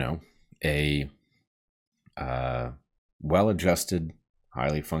 So, a well-adjusted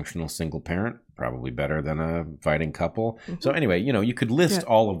highly functional single parent, probably better than a fighting couple. So anyway, you could list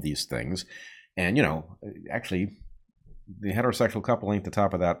all of these things, and actually the heterosexual couple ain't the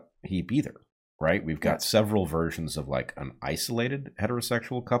top of that heap either, right? We've got several versions of like an isolated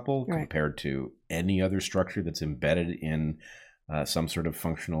heterosexual couple compared to any other structure that's embedded in some sort of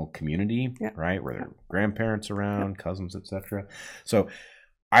functional community, right? Where there are grandparents around, cousins, etc. So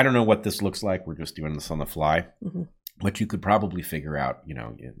I don't know what this looks like. We're just doing this on the fly. But you could probably figure out,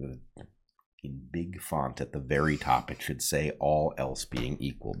 in big font at the very top, it should say all else being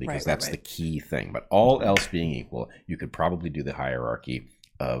equal, because that's the key thing. But all else being equal, you could probably do the hierarchy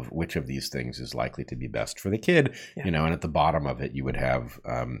of which of these things is likely to be best for the kid, and at the bottom of it, you would have,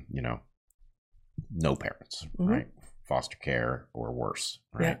 no parents, right? Foster care or worse,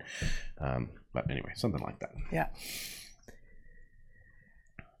 right? But anyway, something like that. Yeah.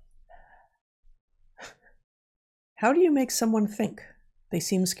 How do you make someone think? They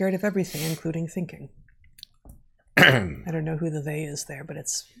seem scared of everything, including thinking. I don't know who the they is there, but it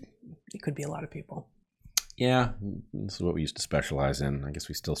could be a lot of people. Yeah, this is what we used to specialize in. I guess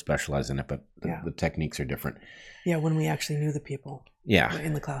we still specialize in it, but the techniques are different. Yeah, when we actually knew the people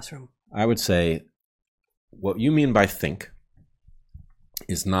in the classroom. I would say what you mean by think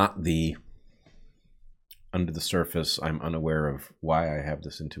is not the under the surface, I'm unaware of why I have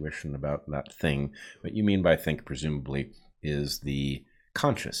this intuition about that thing. What you mean by think, presumably, is the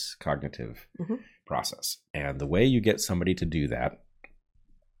conscious cognitive process. And the way you get somebody to do that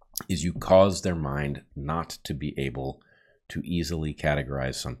is you cause their mind not to be able to easily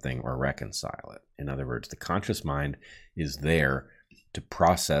categorize something or reconcile it. In other words, the conscious mind is there to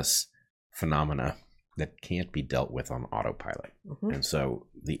process phenomena that can't be dealt with on autopilot. And so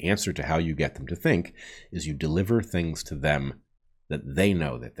the answer to how you get them to think is you deliver things to them that they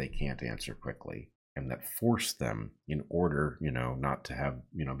know that they can't answer quickly, and that force them, in order, not to have,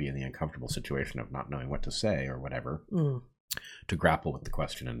 be in the uncomfortable situation of not knowing what to say or whatever, to grapple with the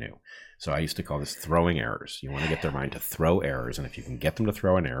question anew. So I used to call this throwing errors. You want to get their mind to throw errors, and if you can get them to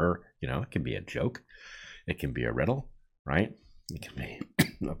throw an error, it can be a joke, it can be a riddle, right? It can be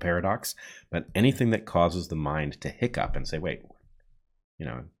a paradox, but anything that causes the mind to hiccup and say, wait,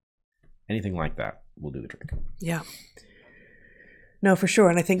 anything like that will do the trick. Yeah. No, for sure.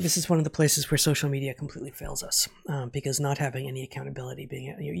 And I think this is one of the places where social media completely fails us, because not having any accountability,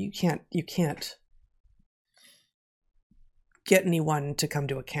 you can't get anyone to come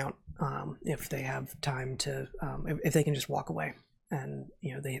to account if they have time to, if they can just walk away. And,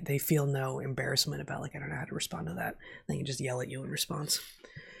 they feel no embarrassment about, like, I don't know how to respond to that. They can just yell at you in response.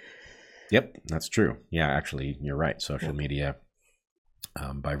 Yep, that's true. Yeah, actually, you're right. Social media,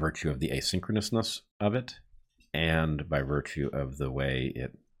 by virtue of the asynchronousness of it, and by virtue of the way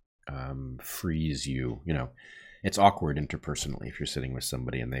it frees you, it's awkward interpersonally if you're sitting with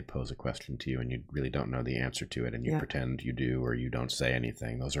somebody and they pose a question to you and you really don't know the answer to it, and you pretend you do, or you don't say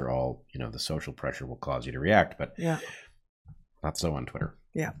anything. Those are all, the social pressure will cause you to react, but not so on Twitter.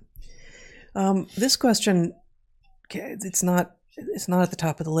 Yeah. This question, it's not at the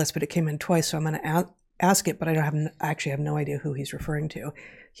top of the list, but it came in twice, so I'm going to ask it, but I actually have no idea who he's referring to.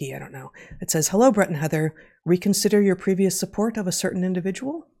 I don't know. It says, "Hello, Bret and Heather. Reconsider your previous support of a certain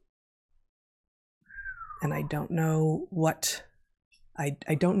individual." And I don't know what.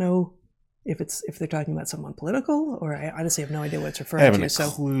 I don't know if they're talking about someone political, or I honestly have no idea what it's referring to. I have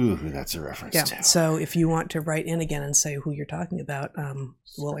a clue who that's a reference to. So if you want to write in again and say who you're talking about,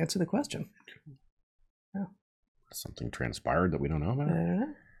 we'll answer the question. Yeah. Something transpired that we don't know about? I don't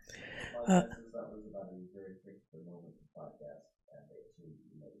know.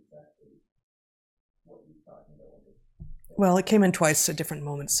 Well, it came in twice at different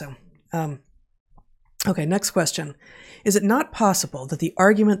moments, so... Okay, next question. Is it not possible that the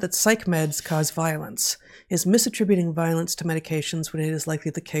argument that psych meds cause violence is misattributing violence to medications when it is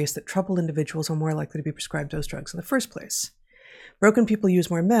likely the case that troubled individuals are more likely to be prescribed those drugs in the first place? Broken people use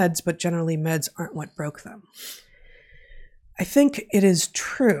more meds, but generally meds aren't what broke them. I think it is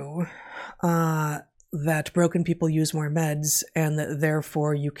true that broken people use more meds, and that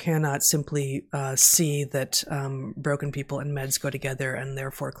therefore you cannot simply see that broken people and meds go together and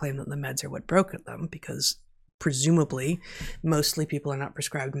therefore claim that the meds are what broke them, because presumably mostly people are not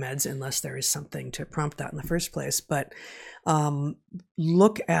prescribed meds unless there is something to prompt that in the first place. But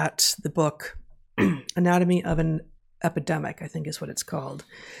look at the book Anatomy of an Epidemic, I think is what it's called,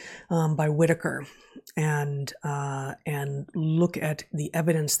 by Whitaker, and look at the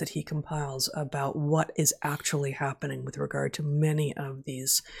evidence that he compiles about what is actually happening with regard to many of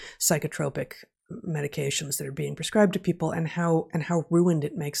these psychotropic medications that are being prescribed to people and how ruined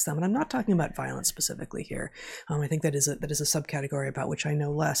it makes them. And I'm not talking about violence specifically here. I think that is a subcategory about which I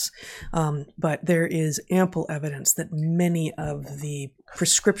know less. But there is ample evidence that many of the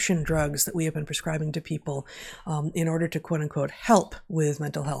prescription drugs that we have been prescribing to people in order to quote unquote help with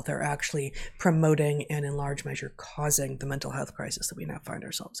mental health are actually promoting and in large measure causing the mental health crisis that we now find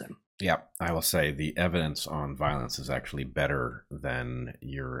ourselves in. Yeah, I will say the evidence on violence is actually better than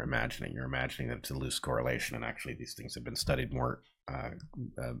you're imagining. You're imagining that it's a loose correlation, and actually these things have been studied more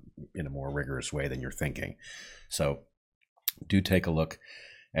in a more rigorous way than you're thinking. So do take a look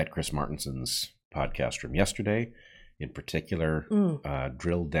at Chris Martinson's podcast from yesterday. In particular,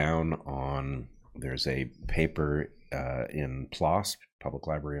 drill down on, there's a paper in PLOS, Public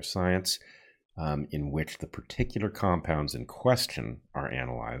Library of Science, in which the particular compounds in question are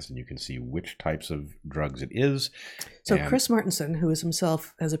analyzed, and you can see which types of drugs it is. So Chris Martinson, who is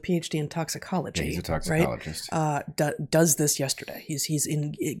himself has a PhD in toxicology, he's a toxicologist, right? Does this yesterday. He's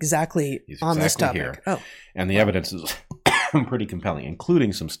exactly on this topic. Here. Oh, and the evidence is pretty compelling,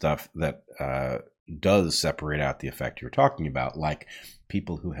 including some stuff that does separate out the effect you're talking about, like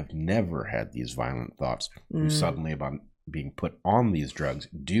people who have never had these violent thoughts, who suddenly about being put on these drugs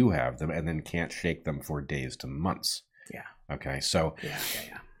do have them and then can't shake them for days to months. Yeah. Okay. So yeah.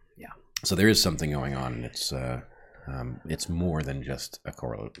 So there is something going on, and it's more than just a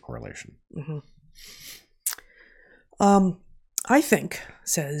correlation. I think,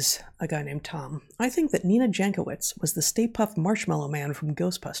 says a guy named Tom, I think that Nina Jankowicz was the Stay Puft Marshmallow Man from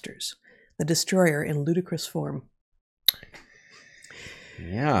Ghostbusters, the destroyer in ludicrous form.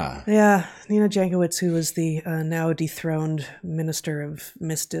 Yeah, Nina Jankowicz, who was the now dethroned Minister of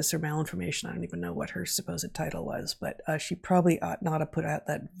Misdis or Malinformation. I don't even know what her supposed title was, but she probably ought not have put out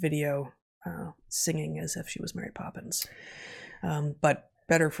that video singing as if she was Mary Poppins. But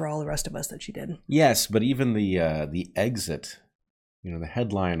better for all the rest of us that she did. Yes, but even the exit, the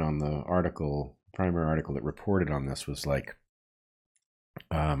headline on the article, primary article that reported on this was like,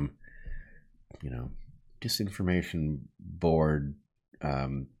 disinformation board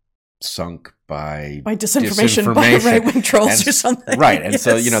sunk by disinformation by right-wing trolls or something. Right. And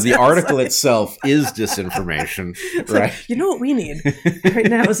so, the article itself is disinformation, right? Like, what we need right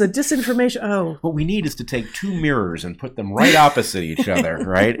now is a disinformation. Oh. What we need is to take two mirrors and put them right opposite each other,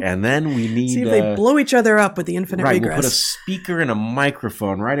 right? And then we need... See if they blow each other up with the infinite regress. We'll put a speaker and a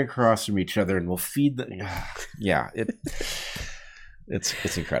microphone right across from each other, and we'll feed the... Yeah,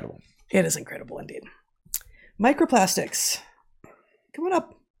 it's incredible. It is incredible indeed. Microplastics. Come on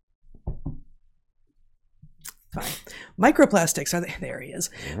up. Fine. Microplastics, are they? There he is.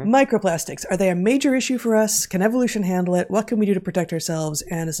 Microplastics, are they a major issue for us? Can evolution handle it? What can we do to protect ourselves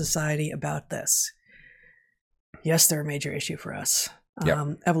and a society about this? Yes, they're a major issue for us.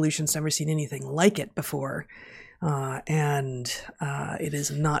 Yep. Evolution's never seen anything like it before. And it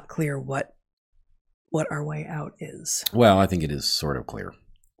is not clear what our way out is. Well, I think it is sort of clear,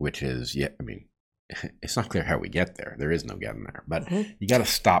 which is, it's not clear how we get there. There is no getting there. But you got to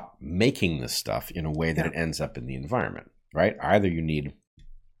stop making this stuff in a way that it ends up in the environment, right? Either you need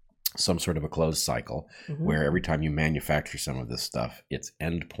some sort of a closed cycle where every time you manufacture some of this stuff, its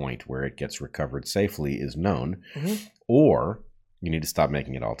end point where it gets recovered safely is known, or you need to stop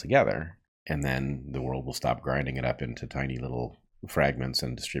making it altogether, and then the world will stop grinding it up into tiny little fragments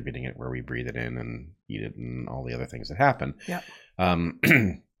and distributing it where we breathe it in and eat it and all the other things that happen.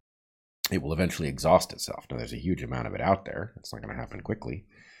 It will eventually exhaust itself. Now, there's a huge amount of it out there. It's not going to happen quickly.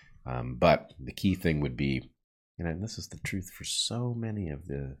 But the key thing would be, and this is the truth for so many of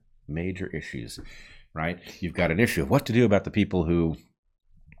the major issues, right? You've got an issue of what to do about the people who,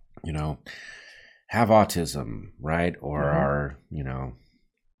 have autism, right? Or are, need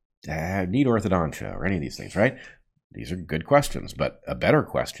orthodontia or any of these things, right? These are good questions. But a better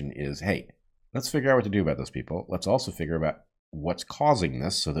question is, hey, let's figure out what to do about those people. Let's also figure out what's causing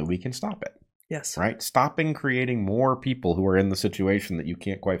this so that we can stop it. Yes. Right? Stopping creating more people who are in the situation that you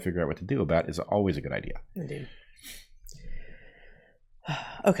can't quite figure out what to do about is always a good idea. Indeed.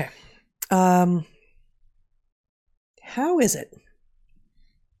 Okay. How is it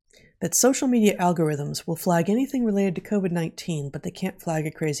that social media algorithms will flag anything related to COVID-19, but they can't flag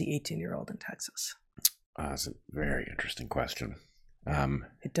a crazy 18-year-old in Texas? That's a very interesting question.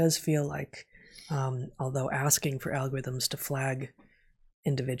 It does feel like although asking for algorithms to flag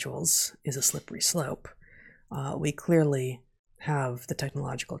individuals is a slippery slope, we clearly have the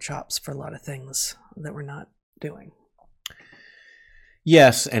technological chops for a lot of things that we're not doing.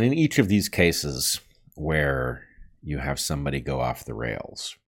 Yes, and in each of these cases where you have somebody go off the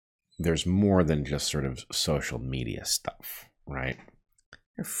rails, there's more than just sort of social media stuff, right?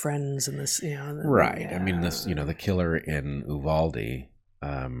 Or friends in this, Right. Yeah. I mean, this, the killer in Uvalde,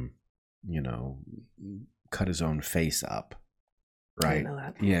 cut his own face up. I Right. didn't know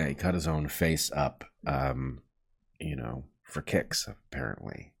that. Yeah, he cut his own face up, for kicks,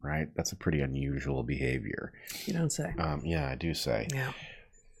 apparently. Right. That's a pretty unusual behavior. You don't say. Yeah, I do say. Yeah.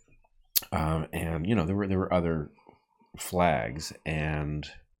 And there were other flags, and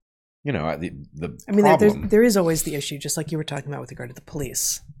the I mean, problem. there is always the issue, just like you were talking about with regard to the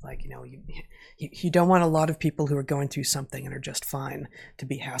police. Like, you don't want a lot of people who are going through something and are just fine to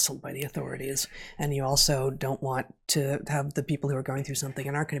be hassled by the authorities. And you also don't want to have the people who are going through something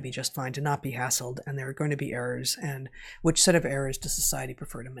and aren't going to be just fine to not be hassled. And there are going to be errors. And which set of errors does society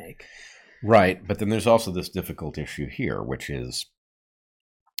prefer to make? Right. But then there's also this difficult issue here, which is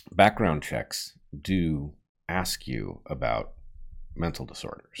background checks do ask you about mental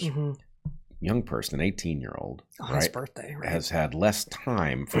disorders. Mm-hmm. Young person, an 18-year-old, His birthday, right? has had less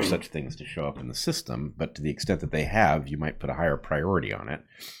time for such things to show up in the system, but to the extent that they have, you might put a higher priority on it.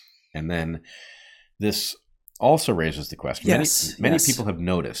 And then this also raises the question. Many people have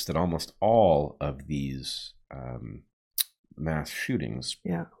noticed that almost all of these mass shootings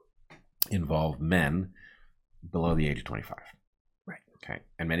involve men below the age of 25. Right. Okay.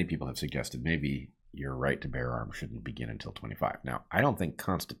 And many people have suggested maybe your right to bear arms shouldn't begin until 25. Now, I don't think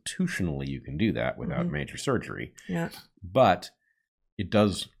constitutionally you can do that without major surgery. Yeah. But it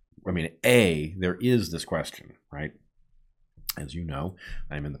does, there is this question, right? As you know,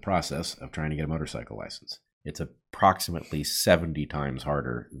 I'm in the process of trying to get a motorcycle license. It's approximately 70 times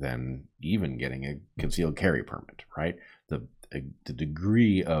harder than even getting a concealed carry permit, right? The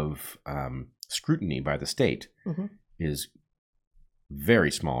degree of scrutiny by the state is very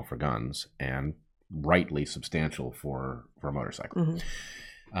small for guns and rightly substantial for a motorcycle.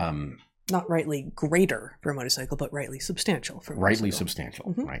 Not rightly greater for a motorcycle, but rightly substantial for a motorcycle. Rightly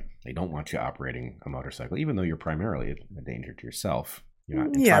substantial, right? They don't want you operating a motorcycle, even though you're primarily a danger to yourself. You're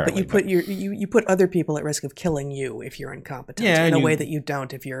not entirely, but you put other people at risk of killing you if you're incompetent in a way that you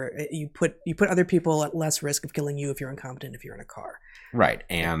don't if you put other people at less risk of killing you if you're incompetent if you're in a car. Right,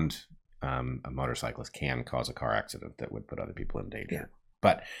 and a motorcyclist can cause a car accident that would put other people in danger. Yeah.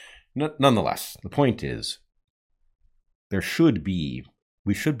 But nonetheless, the point is, we should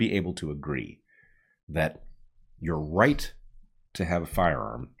be able to agree that your right to have a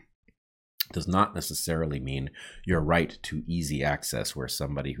firearm does not necessarily mean your right to easy access, where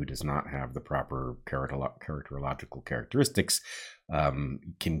somebody who does not have the proper characterological characteristics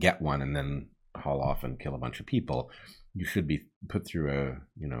can get one and then haul off and kill a bunch of people. You should be put through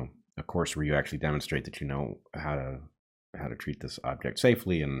a course where you actually demonstrate that you know how to treat this object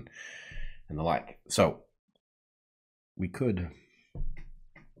safely and the like. So we could,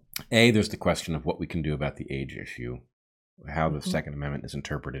 there's the question of what we can do about the age issue, how the Second Amendment is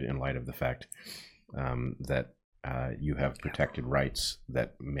interpreted in light of the fact that you have protected rights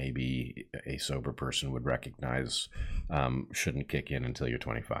that maybe a sober person would recognize shouldn't kick in until you're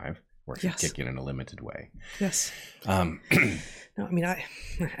 25, or should kick in a limited way. Yes. No,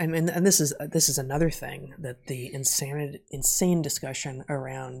 and this is another thing that the insane discussion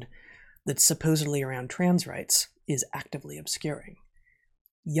that's supposedly around trans rights is actively obscuring.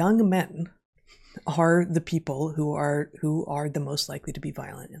 Young men are the people who are the most likely to be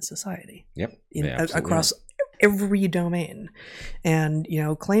violent in society. Yep. Across every domain. And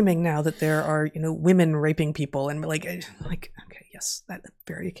claiming now that there are women raping people and like okay, yes, that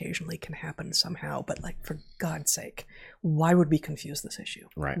very occasionally can happen somehow, but for God's sake, why would we confuse this issue?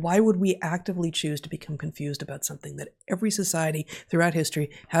 Right. Why would we actively choose to become confused about something that every society throughout history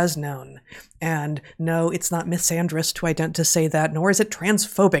has known? And no, it's not misandrous to say that, nor is it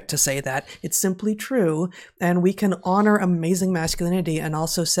transphobic to say that. It's simply true, and we can honor amazing masculinity and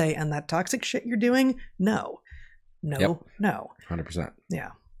also say, and that toxic shit you're doing, no. 100%.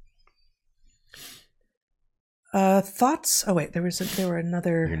 Yeah. Thoughts? Oh wait, there were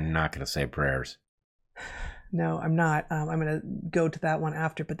another. You're not going to say prayers. No, I'm not. I'm going to go to that one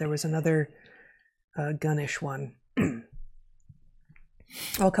after, but there was another gunnish one.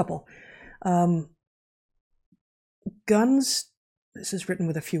 A couple. Guns. This is written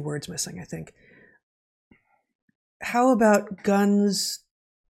with a few words missing, I think. How about guns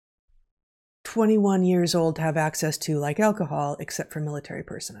 21 years old to have access to, like alcohol, except for military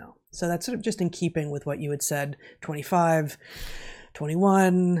personnel? So that's sort of just in keeping with what you had said, 25,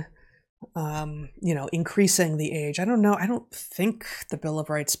 21, increasing the age. I don't know. I don't think the Bill of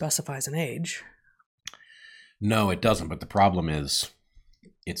Rights specifies an age. No, it doesn't. But the problem is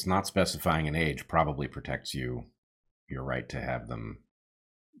it's not specifying an age probably protects your right to have them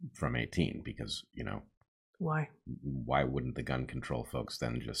from 18 because, Why? Why wouldn't the gun control folks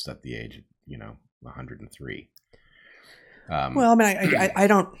then just at the age of 103? Well, I mean, I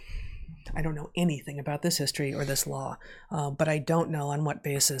don't know anything about this history or this law, but I don't know on what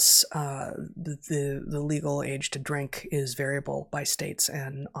basis the legal age to drink is variable by states,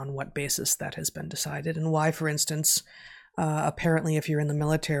 and on what basis that has been decided, and why, for instance, apparently if you're in the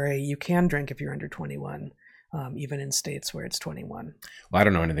military, you can drink if you're under 21, even in states where it's 21. Well, I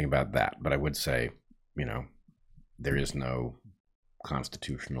don't know anything about that, but I would say, there is no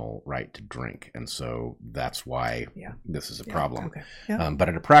constitutional right to drink, and so that's why this is a problem. Okay. Yeah. But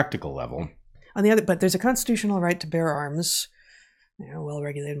at a practical level, but there's a constitutional right to bear arms,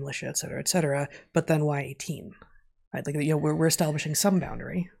 well-regulated militia, et cetera, but then why 18? Right? Like, we're establishing some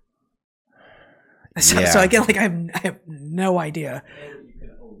boundary. So again, like, I have no idea.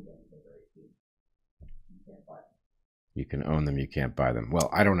 You can own them, you can't buy them. Well,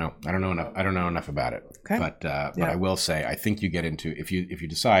 I don't know. I don't know enough about it. Okay. But I will say, I think you get into, if you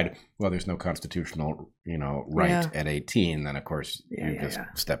decide, well, there's no constitutional right at 18, then of course you just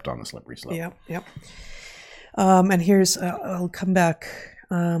stepped on the slippery slope. Yep. And here's I'll come back.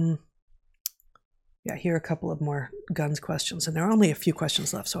 Here are a couple of more guns questions, and there are only a few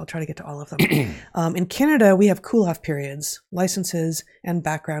questions left, so I'll try to get to all of them. In Canada, we have cool-off periods, licenses, and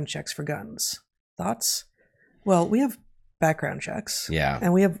background checks for guns. Thoughts? Well, we have background checks. Yeah.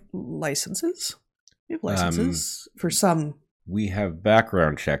 And we have licenses. We have licenses for some. We have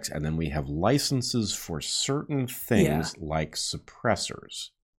background checks, and then we have licenses for certain things like suppressors.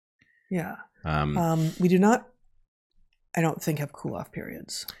 Yeah. We do not, I don't think, have cool-off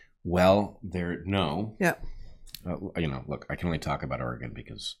periods. Well, Yeah. Look, I can only talk about Oregon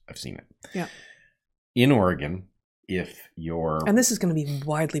because I've seen it. Yeah. In Oregon, if you're... And this is going to be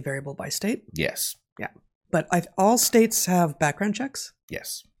widely variable by state. Yes. Yeah. But all states have background checks?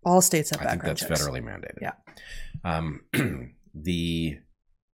 Yes. All states have background checks. I think that's federally mandated. Yeah.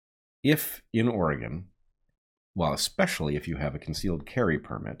 If in Oregon, well, especially if you have a concealed carry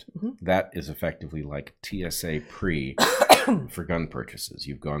permit, that is effectively like TSA pre for gun purchases.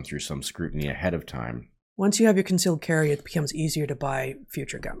 You've gone through some scrutiny ahead of time. Once you have your concealed carry, it becomes easier to buy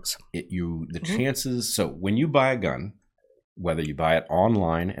future guns. Chances, so when you buy a gun, whether you buy it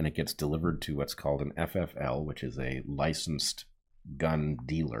online and it gets delivered to what's called an FFL, which is a licensed gun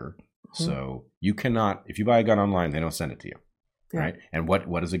dealer. So you cannot, if you buy a gun online, they don't send it to you, right? And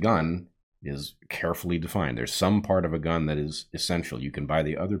what is a gun is carefully defined. There's some part of a gun that is essential. You can buy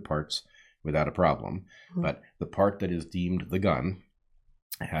the other parts without a problem, but the part that is deemed the gun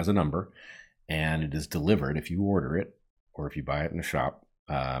has a number, and it is delivered if you order it or if you buy it in a shop.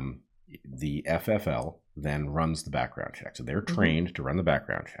 The FFL then runs the background check. So they're trained to run the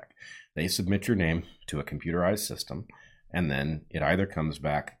background check. They submit your name to a computerized system, and then it either comes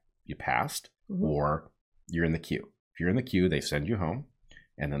back, you passed, or you're in the queue. If you're in the queue, they send you home,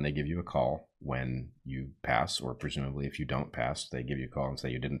 and then they give you a call when you pass, or presumably if you don't pass, they give you a call and say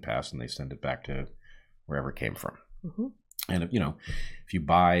you didn't pass, and they send it back to wherever it came from. And if you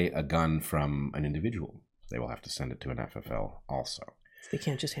buy a gun from an individual, they will have to send it to an FFL also. They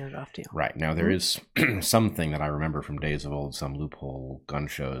can't just hand it off to you. Right. Now, there is something that I remember from days of old, some loophole gun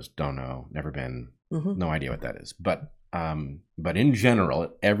shows, don't know, never been, no idea what that is. But in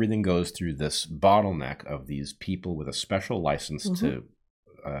general, everything goes through this bottleneck of these people with a special license to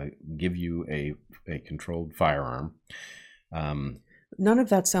give you a controlled firearm. None of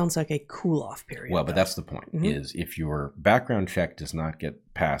that sounds like a cool-off period. Well, but that's the point, is if your background check does not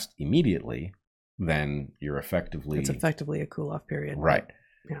get passed immediately, then you're effectively... It's effectively a cool-off period. Right.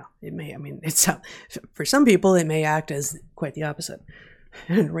 Yeah, it may. I mean, it's for some people, it may act as quite the opposite,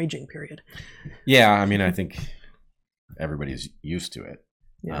 a raging period. Yeah, I mean, I think everybody's used to it.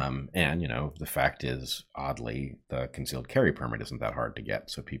 Yeah. And, the fact is, oddly, the concealed carry permit isn't that hard to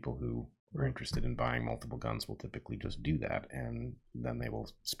get. So people who are interested in buying multiple guns will typically just do that, and then they will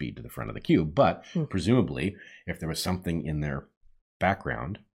speed to the front of the queue. But presumably, if there was something in their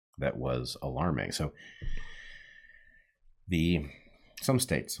background that was alarming. So some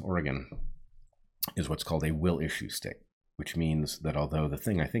states, Oregon, is what's called a will issue state, which means that although the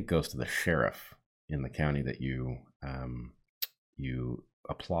thing I think goes to the sheriff in the county that you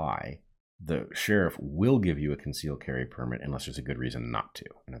apply, the sheriff will give you a concealed carry permit unless there's a good reason not to.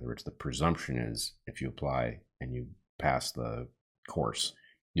 In other words, the presumption is if you apply and you pass the course,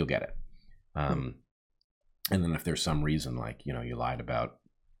 you'll get it. And then if there's some reason, like, you lied about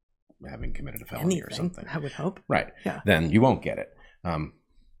having committed a felony or something, I would hope. Right. Yeah. Then you won't get it.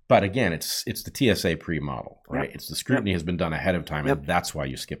 But again, it's the TSA pre-model, right? It's the scrutiny has been done ahead of time, and that's why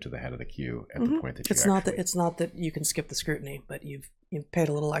you skip to the head of the queue at the point that you it's not that you can skip the scrutiny, but you've paid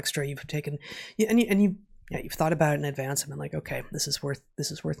a little extra. You've taken, and Yeah, you've thought about it in advance and been like, okay, this is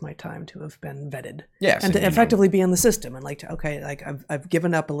worth my time to have been vetted. Yes, and to effectively be in the system and like, okay, like I've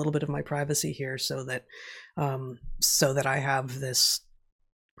given up a little bit of my privacy here so that I have this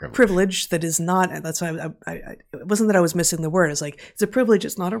privilege that is not. That's why it wasn't that I was missing the word. It's like, it's a privilege.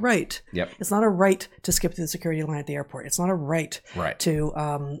 It's not a right. Yep. It's not a right to skip through the security line at the airport. It's not a right to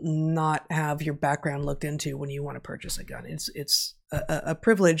not have your background looked into when you want to purchase a gun. It's a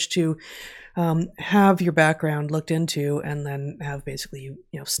privilege to have your background looked into and then have basically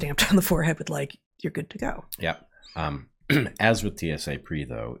stamped on the forehead with like, you're good to go. Yeah. As with TSA Pre,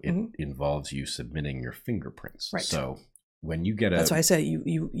 though, it involves you submitting your fingerprints. Right. So when you get that's why I say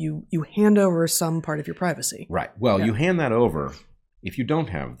you hand over some part of your privacy. Right. Well, you hand that over if you don't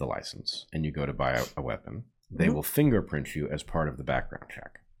have the license and you go to buy a weapon. They will fingerprint you as part of the background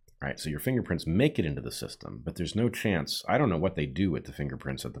check. Right. So your fingerprints make it into the system, but there's no chance. I don't know what they do with the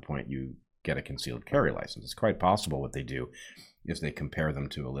fingerprints at the point you get a concealed carry license. It's quite possible what they do is they compare them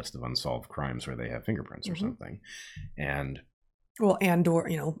to a list of unsolved crimes where they have fingerprints or something. And or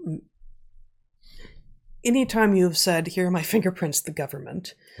anytime you've said, here are my fingerprints, the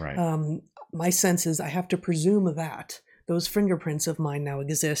government, my sense is I have to presume that those fingerprints of mine now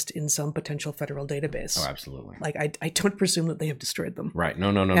exist in some potential federal database. Oh, absolutely. Like I don't presume that they have destroyed them. Right. No.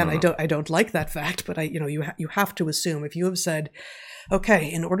 And I don't like that fact, but you have to assume if you have said,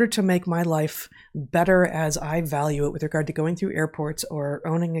 okay, in order to make my life better as I value it with regard to going through airports or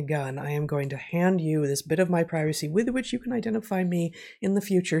owning a gun, I am going to hand you this bit of my privacy with which you can identify me in the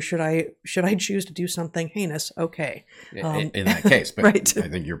future. Should I choose to do something heinous? Okay. In that case, but I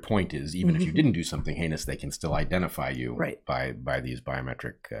think your point is even if you didn't do something heinous, they can still identify you by these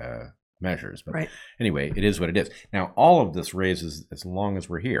biometric measures. But anyway, it is what it is. Now, all of this raises, as long as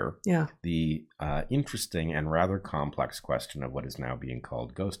we're here, the interesting and rather complex question of what is now being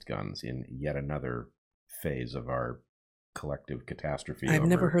called ghost guns in yet another phase of our collective catastrophe. I've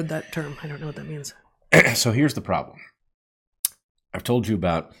never heard that term. I don't know what that means. So here's the problem. I've told you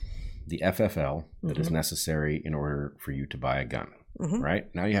about the FFL that is necessary in order for you to buy a gun, right?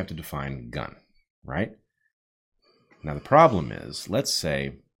 Now you have to define gun, right? Now the problem is, let's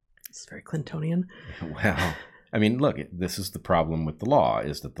say, it's very Clintonian. Well, I mean, look, this is the problem with the law,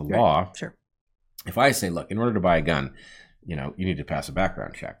 is that the law, if I say, look, in order to buy a gun, you need to pass a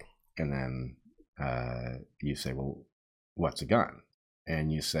background check. And then you say, well, what's a gun?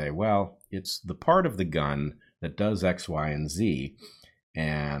 And you say, well, it's the part of the gun that does X, Y, and Z.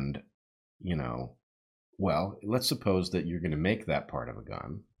 And, well, let's suppose that you're going to make that part of a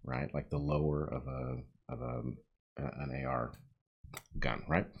gun, right? Like the lower of an AR gun,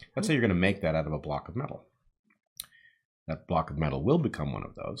 right? Let's say you're going to make that out of a block of metal. That block of metal will become one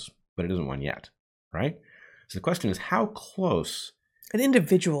of those, but it isn't one yet, right? So the question is, how close? An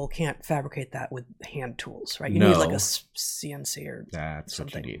individual can't fabricate that with hand tools, right? You need like a CNC or that's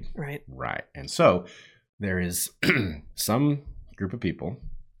something, what you need, right? Right. And so there is some group of people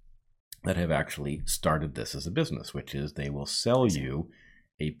that have actually started this as a business, which is they will sell you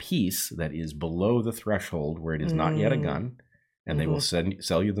a piece that is below the threshold where it is not yet a gun. And they will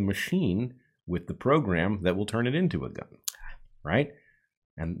sell you the machine with the program that will turn it into a gun, right?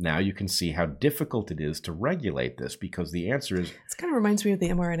 And now you can see how difficult it is to regulate this because the answer is... This kind of reminds me of the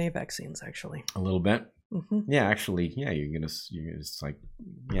mRNA vaccines, actually. A little bit? Yeah, actually, it's like,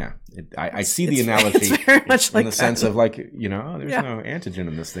 I see the analogy it's very much in like the sense of like, there's no antigen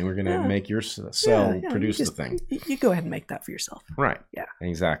in this thing. We're going to make your cell produce the thing. You go ahead and make that for yourself. Right. Yeah.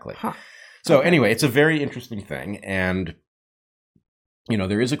 Exactly. So anyway, it's a very interesting thing. And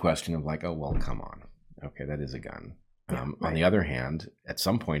there is a question of like, oh, well, come on. Okay, that is a gun. On the other hand, at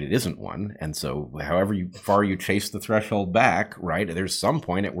some point it isn't one. And so however far you chase the threshold back, right, there's some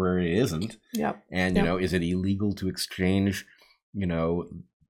point at where it isn't. Yep. And, is it illegal to exchange,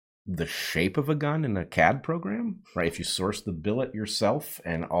 the shape of a gun in a CAD program, right? If you source the billet yourself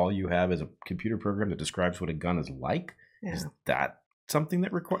and all you have is a computer program that describes what a gun is like, is that something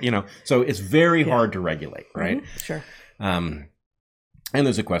that requires, so it's very hard to regulate, right? Sure. And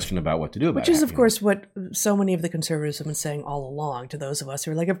there's a question about what to do about it. Which is, of course, what so many of the conservatives have been saying all along to those of us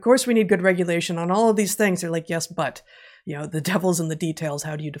who are like, of course we need good regulation on all of these things. They're like, yes, but, the devil's in the details.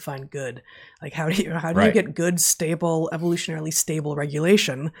 How do you define good? Like, how do you get good, stable, evolutionarily stable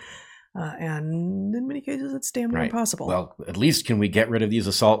regulation? And in many cases, it's damn near impossible. Well, at least can we get rid of these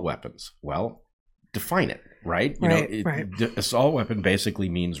assault weapons? Well, define it, right? Assault weapon basically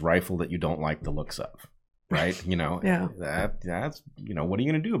means rifle that you don't like the looks of. Right. That's, what are you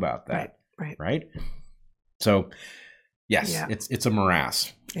going to do about that? Right. So, yes, it's a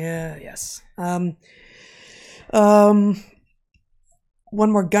morass. Yeah. Yes.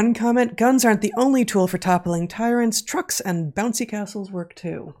 One more gun comment. Guns aren't the only tool for toppling tyrants. Trucks and bouncy castles work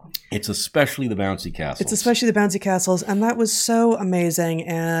too. It's especially the bouncy castles. And that was so amazing.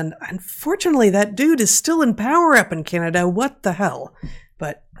 And unfortunately, that dude is still in power up in Canada. What the hell?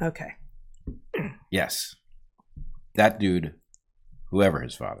 But okay. Yes. That dude, whoever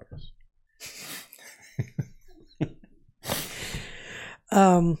his father is.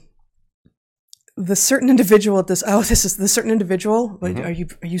 The certain individual at this. Oh, this is the certain individual.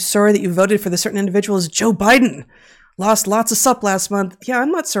 Mm-hmm. Are you sorry that you voted for the certain individual? Is Joe Biden? Lost lots of sup last month. Yeah,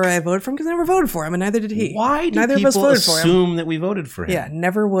 I'm not sorry I voted for him because I never voted for him, and neither did he. Why do neither people of us voted for him. Assume that we voted for him? Yeah,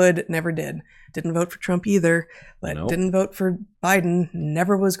 never would, never did. Didn't vote for Trump either, but nope. Didn't vote for Biden.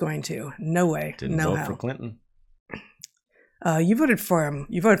 Never was going to. No way. Didn't no vote how. for Clinton. You voted for him.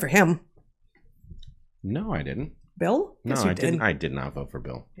 You voted for him. No, I didn't. Bill? No, yes, I didn't. I did not vote for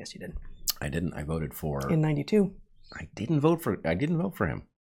Bill. Yes, you did. I didn't. I voted for in '92. I didn't vote for him.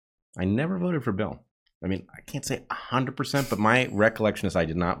 I never voted for Bill. I mean, I can't say 100%, but my recollection is I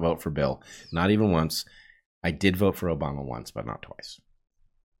did not vote for Bill, not even once. I did vote for Obama once, but not twice.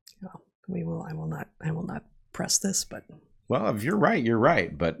 Well, I will not press this, but well, if you're right, you're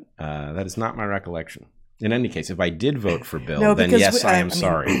right. But that is not my recollection. In any case, if I did vote for Bill, no, then yes, I am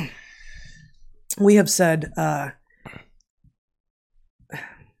sorry. We have said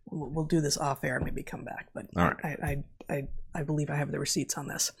we'll do this off air and maybe come back, but all right. I believe I have the receipts on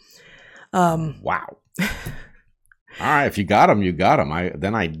this. Wow. All right, if you got them, you got them.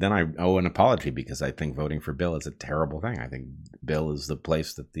 Then I owe an apology because I think voting for Bill is a terrible thing. I think Bill is the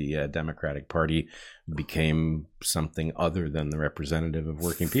place that the Democratic Party became something other than the representative of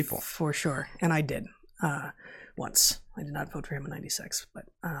working people. For sure, and I did once. I did not vote for him in '96, but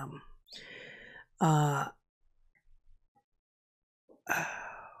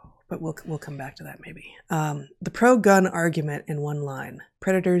we'll come back to that maybe. The pro-gun argument in one line: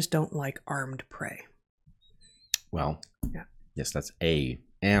 predators don't like armed prey. Well, yeah. Yes, that's an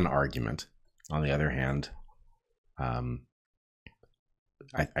argument. On the other hand, I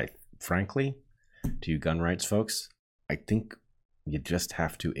frankly, to you gun rights folks, I think you just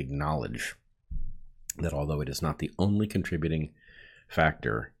have to acknowledge that although it is not the only contributing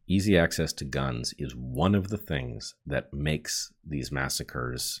factor, easy access to guns is one of the things that makes these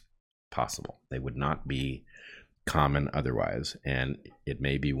massacres possible. They would not be common otherwise, and it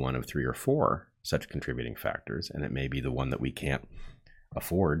may be one of 3 or 4 such contributing factors, and it may be the one that we can't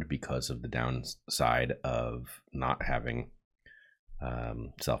afford because of the downside of not having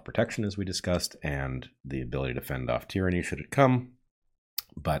self-protection, as we discussed, and the ability to fend off tyranny should it come.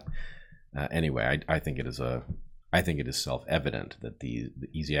 But anyway, I think it is self-evident that the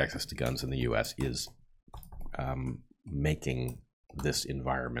easy access to guns in the U.S. is making this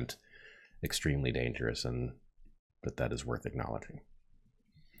environment extremely dangerous, and that is worth acknowledging.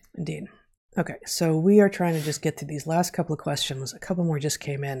 Indeed. Okay, so we are trying to just get to these last couple of questions. A couple more just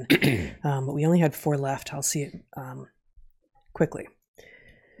came in, but we only had 4 left. I'll see it quickly.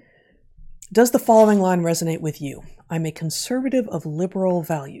 Does the following line resonate with you? I'm a conservative of liberal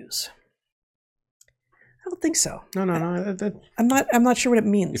values. I don't think so. No. I'm not sure what it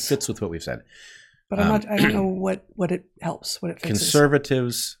means. It fits with what we've said. But I don't know what it helps, what it fixes.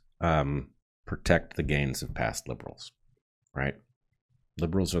 Conservatives protect the gains of past liberals, right?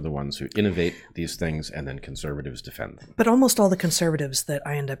 Liberals are the ones who innovate these things, and then conservatives defend them. But almost all the conservatives that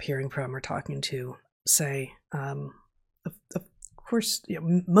I end up hearing from or talking to say, of course,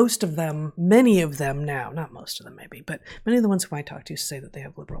 most of them, many of them now, not most of them maybe, but many of the ones who I talk to say that they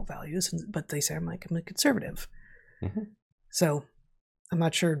have liberal values, but they say I'm a conservative. Mm-hmm. So I'm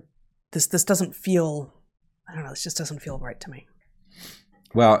not sure. This doesn't feel, I don't know, this just doesn't feel right to me.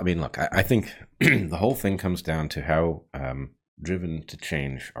 Well, I mean, look, I think the whole thing comes down to how driven to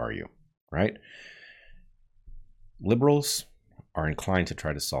change are you, right? Liberals are inclined to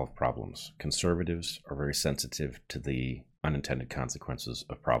try to solve problems. Conservatives are very sensitive to the unintended consequences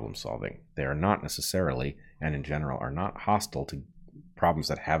of problem solving. They are not necessarily, and in general, are not hostile to problems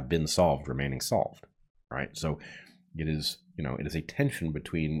that have been solved remaining solved, right? So it is a tension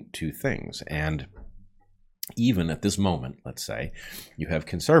between two things. And even at this moment, let's say, you have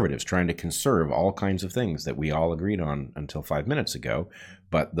conservatives trying to conserve all kinds of things that we all agreed on until 5 minutes ago,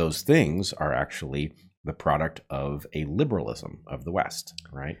 but those things are actually the product of a liberalism of the West,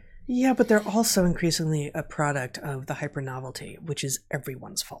 right? Yeah, but they're also increasingly a product of the hyper-novelty, which is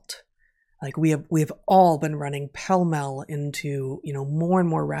everyone's fault. Like we have all been running pell-mell into, more and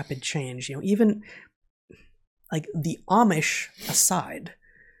more rapid change. Even like the Amish aside,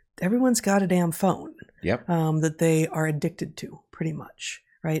 everyone's got a damn phone. Yep. That they are addicted to, pretty much.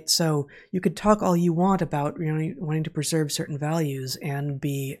 right? So you could talk all you want about wanting to preserve certain values and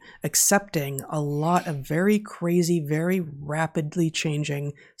be accepting a lot of very crazy, very rapidly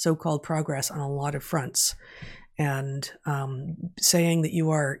changing so-called progress on a lot of fronts, and saying that you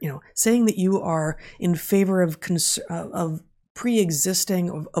are in favor of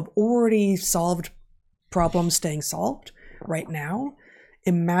pre-existing, of already solved problems staying solved right now,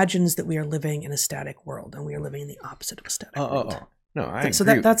 imagines that we are living in a static world, and we are living in the opposite of a static world. No, I agree. So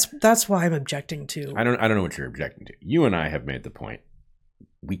that's why I'm objecting to. I don't know what you're objecting to. You and I have made the point.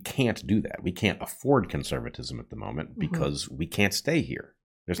 We can't do that. We can't afford conservatism at the moment because we can't stay here.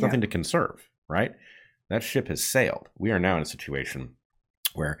 There's nothing to conserve, right? That ship has sailed. We are now in a situation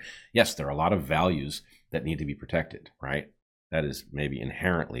where, yes, there are a lot of values that need to be protected, right? That is maybe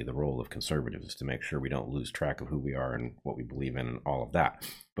inherently the role of conservatives, is to make sure we don't lose track of who we are and what we believe in and all of that.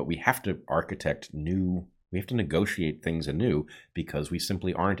 But we have to we have to negotiate things anew because we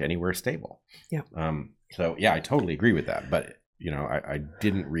simply aren't anywhere stable. Yeah. So yeah, I totally agree with that. But I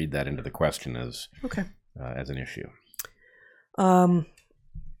didn't read that into the question as an issue. So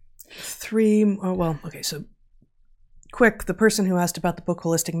quick, the person who asked about the book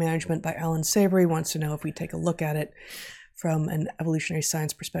Holistic Management by Alan Savory wants to know if we take a look at it from an evolutionary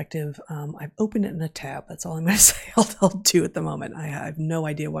science perspective. I've opened it in a tab. That's all I'm going to say I'll do at the moment. I have no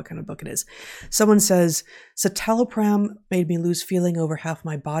idea what kind of book it is. Someone says, citalopram made me lose feeling over half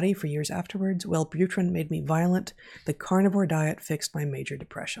my body for years afterwards. Wellbutrin made me violent. The carnivore diet fixed my major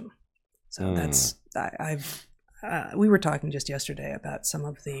depression. So we were talking just yesterday about some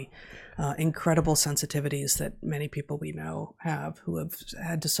of the incredible sensitivities that many people we know have, who have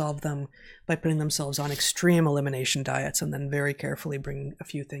had to solve them by putting themselves on extreme elimination diets and then very carefully bring a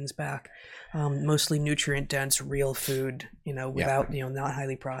few things back, mostly nutrient dense, real food, without, not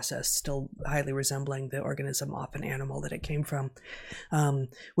highly processed, still highly resembling the organism, often animal, that it came from,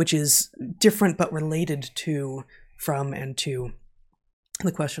 which is different but related to, from, and to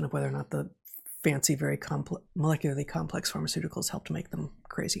the question of whether or not the fancy, very molecularly complex pharmaceuticals helped make them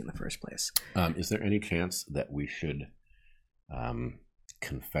crazy in the first place. Is there any chance that we should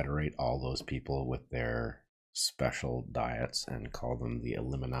confederate all those people with their special diets and call them the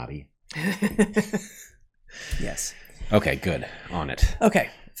Illuminati? Yes. Okay, good. On it. Okay,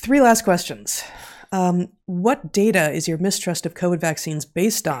 3 last questions. What data is your mistrust of COVID vaccines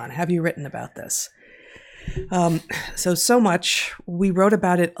based on? Have you written about this? So much. We wrote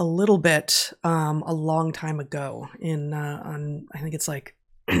about it a little bit a long time ago on I think it's like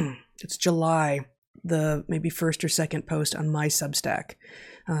it's July, the maybe first or second post on my Substack,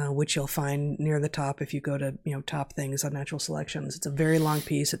 which you'll find near the top if you go to top things on natural selections. It's a very long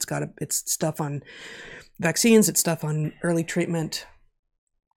piece. It's stuff on vaccines. It's stuff on early treatment.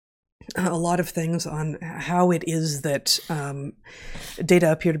 A lot of things on how it is that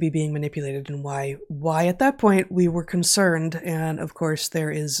data appear to be being manipulated, and why at that point we were concerned. And of course there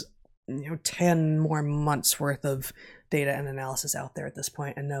is 10 more months worth of data and analysis out there at this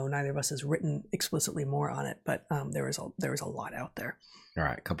point, and no, neither of us has written explicitly more on it, but there is a lot out there. All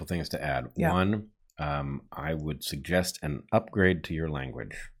right, a couple things to add. Yeah. One, I would suggest an upgrade to your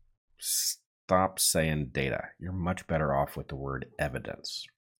language. Stop saying data. You're much better off with the word evidence.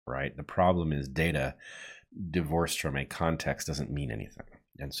 Right? The problem is data divorced from a context doesn't mean anything.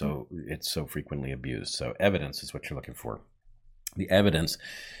 And so it's so frequently abused. So evidence is what you're looking for. The evidence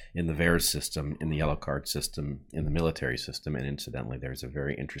in the VAERS system, in the yellow card system, in the military system, and incidentally, there's a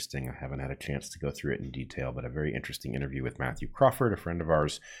very interesting, I haven't had a chance to go through it in detail, but a very interesting interview with Matthew Crawford, a friend of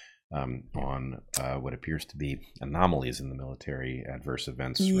ours, on what appears to be anomalies in the military adverse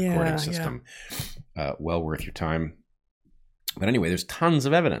events recording system. Well worth your time. But anyway, there's tons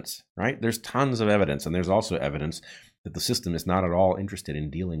of evidence, right? There's tons of evidence. And there's also evidence that the system is not at all interested in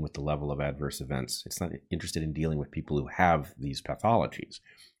dealing with the level of adverse events. It's not interested in dealing with people who have these pathologies,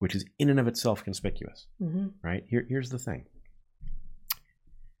 which is in and of itself conspicuous, right? Here's the thing.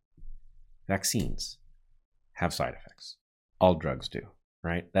 Vaccines have side effects. All drugs do,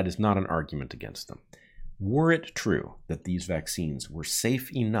 right? That is not an argument against them. Were it true that these vaccines were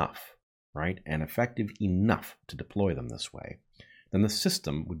safe enough, right, and effective enough to deploy them this way, then the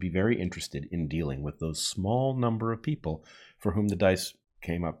system would be very interested in dealing with those small number of people for whom the dice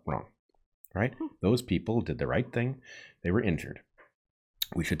came up wrong, right? Those people did the right thing. They were injured.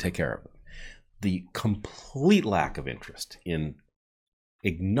 We should take care of them. The complete lack of interest in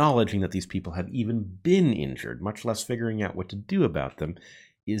acknowledging that these people have even been injured, much less figuring out what to do about them,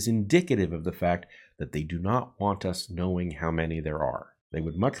 is indicative of the fact that they do not want us knowing how many there are. They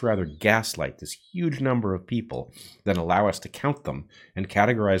would much rather gaslight this huge number of people than allow us to count them and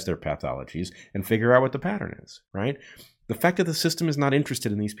categorize their pathologies and figure out what the pattern is, right? the fact that the system is not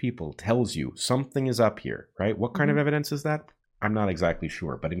interested in these people tells you something is up here, right? What kind of evidence is that? I'm not exactly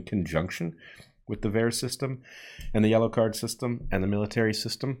sure, but in conjunction with the VAERS system and the yellow card system and the military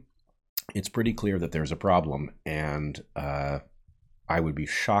system, it's pretty clear that there's a problem. And I would be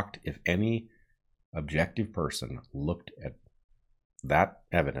shocked if any objective person looked at that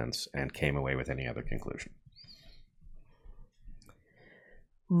evidence and came away with any other conclusion.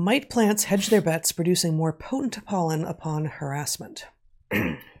 Might plants hedge their bets, producing more potent pollen upon harassment?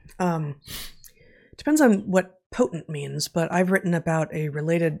 Depends on what potent means, but I've written about a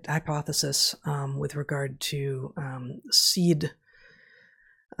related hypothesis with regard to seed,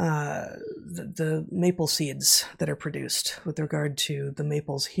 the maple seeds that are produced, with regard to the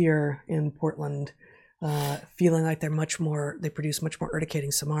maples here in Portland, feeling like they produce much more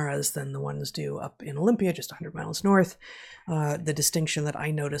urticating samaras than the ones do up in Olympia, just 100 miles north. The distinction that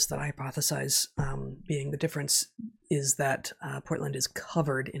I noticed, that I hypothesize being the difference, is that Portland is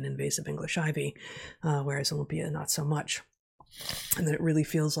covered in invasive English ivy, whereas Olympia not so much. And that it really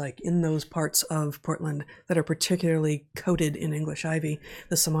feels like in those parts of Portland that are particularly coated in English ivy,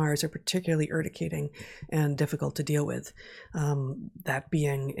 the samaras are particularly urticating and difficult to deal with. That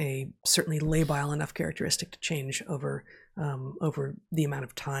being a certainly labile enough characteristic to change over the amount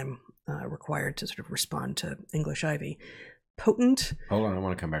of time required to sort of respond to English ivy. Potent. Hold on, I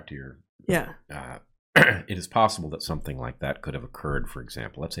want to come back to your... Yeah. It is possible that something like that could have occurred, for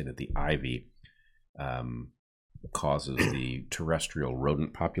example. Let's say that the ivy causes the terrestrial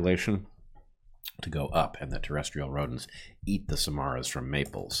rodent population to go up, and that terrestrial rodents eat the samaras from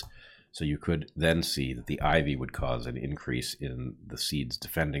maples. So you could then see that the ivy would cause an increase in the seeds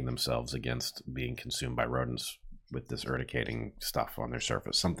defending themselves against being consumed by rodents with this urticating stuff on their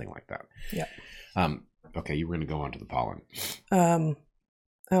surface, something like that. Yeah. Okay, you were going to go on to the pollen.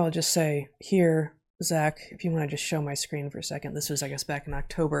 I'll just say here, Zach, if you want to just show my screen for a second. This was, I guess, back in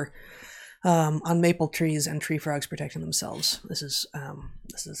October. On maple trees and tree frogs protecting themselves. This is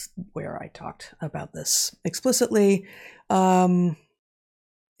where I talked about this explicitly.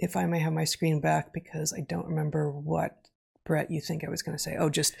 If I may have my screen back, because I don't remember what, Bret, you think I was going to say. Oh,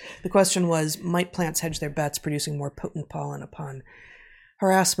 just the question was, might plants hedge their bets, producing more potent pollen upon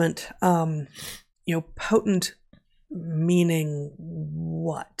harassment? Potent meaning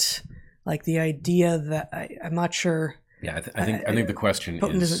what? Like the idea that I'm not sure. Yeah, I think the question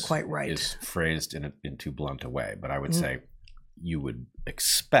isn't quite right. Is phrased in too blunt a way, but I would say you would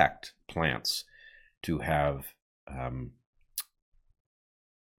expect plants to have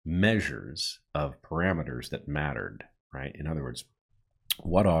measures of parameters that mattered, right? In other words,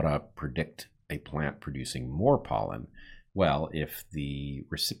 what ought to predict a plant producing more pollen? Well, if the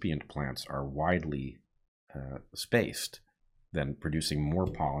recipient plants are widely spaced, then producing more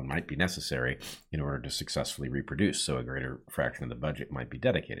pollen might be necessary in order to successfully reproduce. So a greater fraction of the budget might be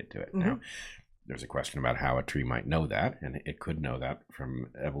dedicated to it. Now, there's a question about how a tree might know that, and it could know that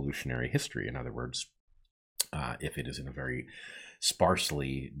from evolutionary history. In other words, if it is in a very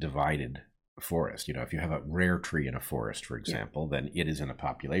sparsely divided forest, if you have a rare tree in a forest, for example, then it is in a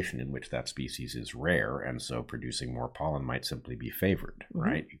population in which that species is rare, and so producing more pollen might simply be favored,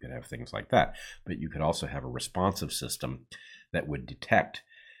 right? You could have things like that, but you could also have a responsive system that would detect,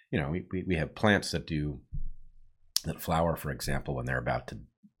 we have plants that flower, for example, when they're about to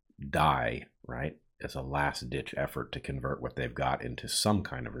die, right? As a last ditch effort to convert what they've got into some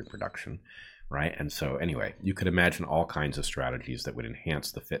kind of reproduction, right? And so anyway, you could imagine all kinds of strategies that would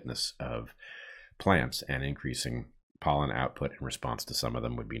enhance the fitness of plants, and increasing pollen output in response to some of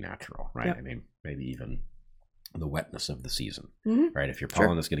them would be natural, right? Yep. I mean, maybe even the wetness of the season, right? If your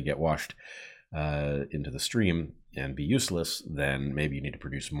pollen is going to get washed into the stream and be useless, then maybe you need to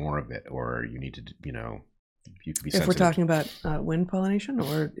produce more of it, or you need to, you could be sensitive. If we're talking about wind pollination,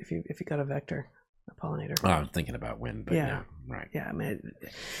 or if you got a vector, a pollinator. Oh, I'm thinking about wind, but yeah, right. Yeah, I mean,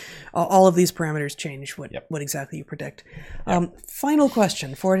 all of these parameters change what exactly you predict. Final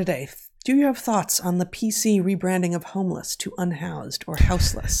question for today. Do you have thoughts on the PC rebranding of homeless to unhoused or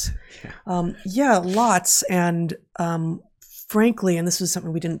houseless? Lots. And frankly, and this is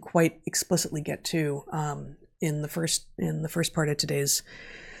something we didn't quite explicitly get to in the first part of today's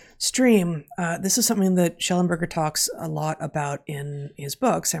stream, this is something that Schellenberger talks a lot about in his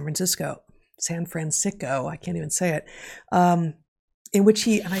book, San Francisco, I can't even say it, in which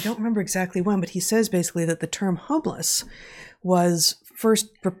he, and I don't remember exactly when, but he says basically that the term homeless was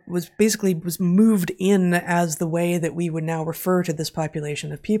moved in as the way that we would now refer to this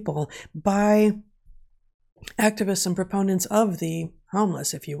population of people by activists and proponents of the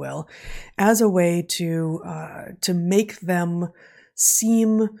homeless, if you will, as a way to make them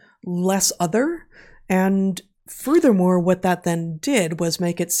seem less other and furthermore, what that then did was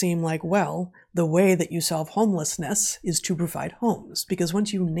make it seem like, well, the way that you solve homelessness is to provide homes. Because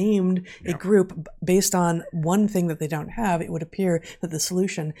once you named a group based on one thing that they don't have, it would appear that the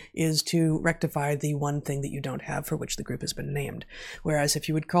solution is to rectify the one thing that you don't have for which the group has been named. Whereas if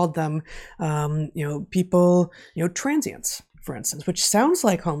you had called them, people, transients, for instance, which sounds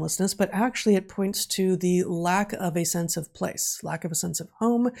like homelessness, but actually it points to the lack of a sense of place, lack of a sense of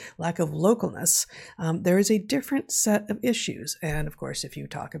home, lack of localness. There is a different set of issues. And of course, if you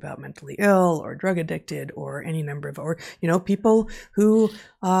talk about mentally ill or drug addicted or any number of, people who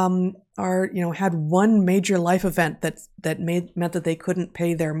had one major life event that meant that they couldn't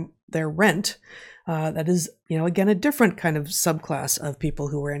pay their rent, that is, again, a different kind of subclass of people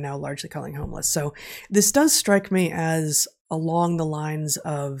who we're now largely calling homeless. So this does strike me as along the lines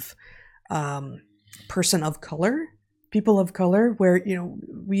of person of color, people of color, where,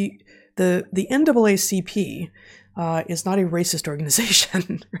 the NAACP is not a racist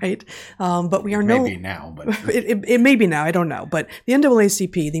organization, right? But we are maybe now, but it may be now. I don't know. But the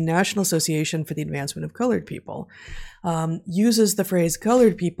NAACP, the National Association for the Advancement of Colored People, uses the phrase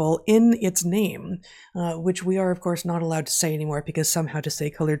 "colored people" in its name, which we are, of course, not allowed to say anymore because somehow to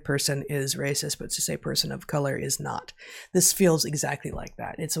say "colored person" is racist, but to say "person of color" is not. This feels exactly like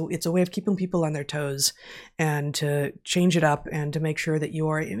that. It's a way of keeping people on their toes and to change it up and to make sure that you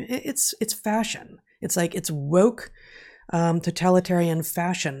are. It's fashion. It's like it's woke, totalitarian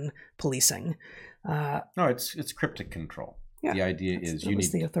fashion policing. No, it's cryptic control. Yeah, the idea is you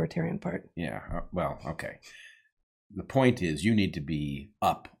need the authoritarian part. Yeah. Well, okay. The point is you need to be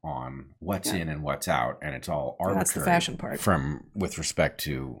up on what's in and what's out, and it's all arbitrary. That's the fashion part. With respect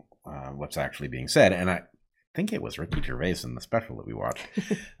to what's actually being said. And I think it was Ricky Gervais in the special that we watched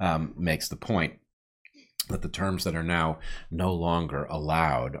makes the point that the terms that are now no longer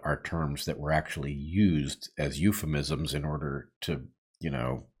allowed are terms that were actually used as euphemisms in order to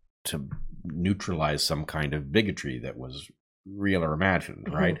neutralize some kind of bigotry that was real or imagined,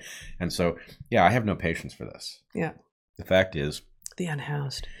 right? And so, I have no patience for this. Yeah. The fact is, the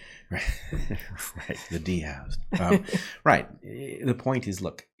unhoused. Right, the dehoused. Right. The point is,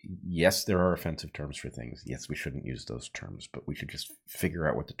 look, yes, there are offensive terms for things. Yes, we shouldn't use those terms, but we should just figure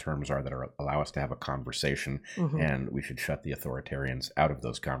out what the terms are that allow us to have a conversation, and we should shut the authoritarians out of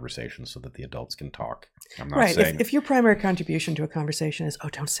those conversations so that the adults can talk. I'm not saying... If your primary contribution to a conversation is,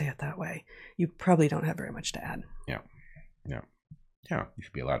 don't say it that way, you probably don't have very much to add. Yeah, you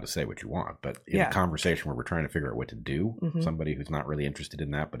should be allowed to say what you want, but in a conversation where we're trying to figure out what to do, somebody who's not really interested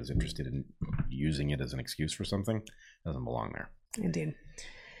in that but is interested in using it as an excuse for something doesn't belong there. Indeed.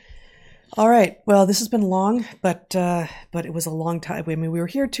 All right. Well, this has been long, but it was a long time. I mean, we were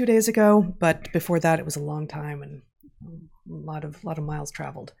here 2 days ago, but before that, it was a long time and a lot of miles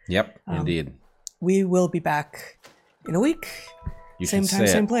traveled. Yep, indeed. We will be back in a week. Same time,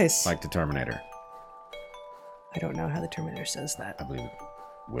 same place. Like the Terminator. I don't know how the Terminator says that. I believe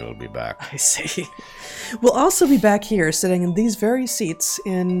we'll be back. I see. We'll also be back here, sitting in these very seats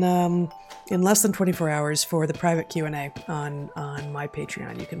in less than 24 hours for the private Q&A on my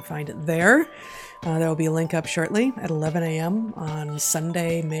Patreon. You can find it there. There will be a link up shortly at 11 a.m. on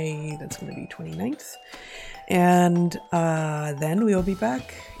Sunday, that's going to be 29th. And then we will be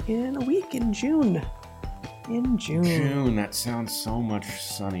back in a week in June. June, that sounds so much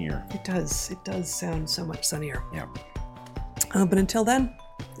sunnier. It does sound so much sunnier. Yeah. But until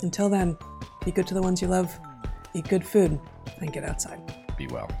then, be good to the ones you love, eat good food, and get outside. Be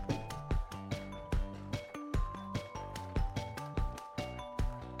well.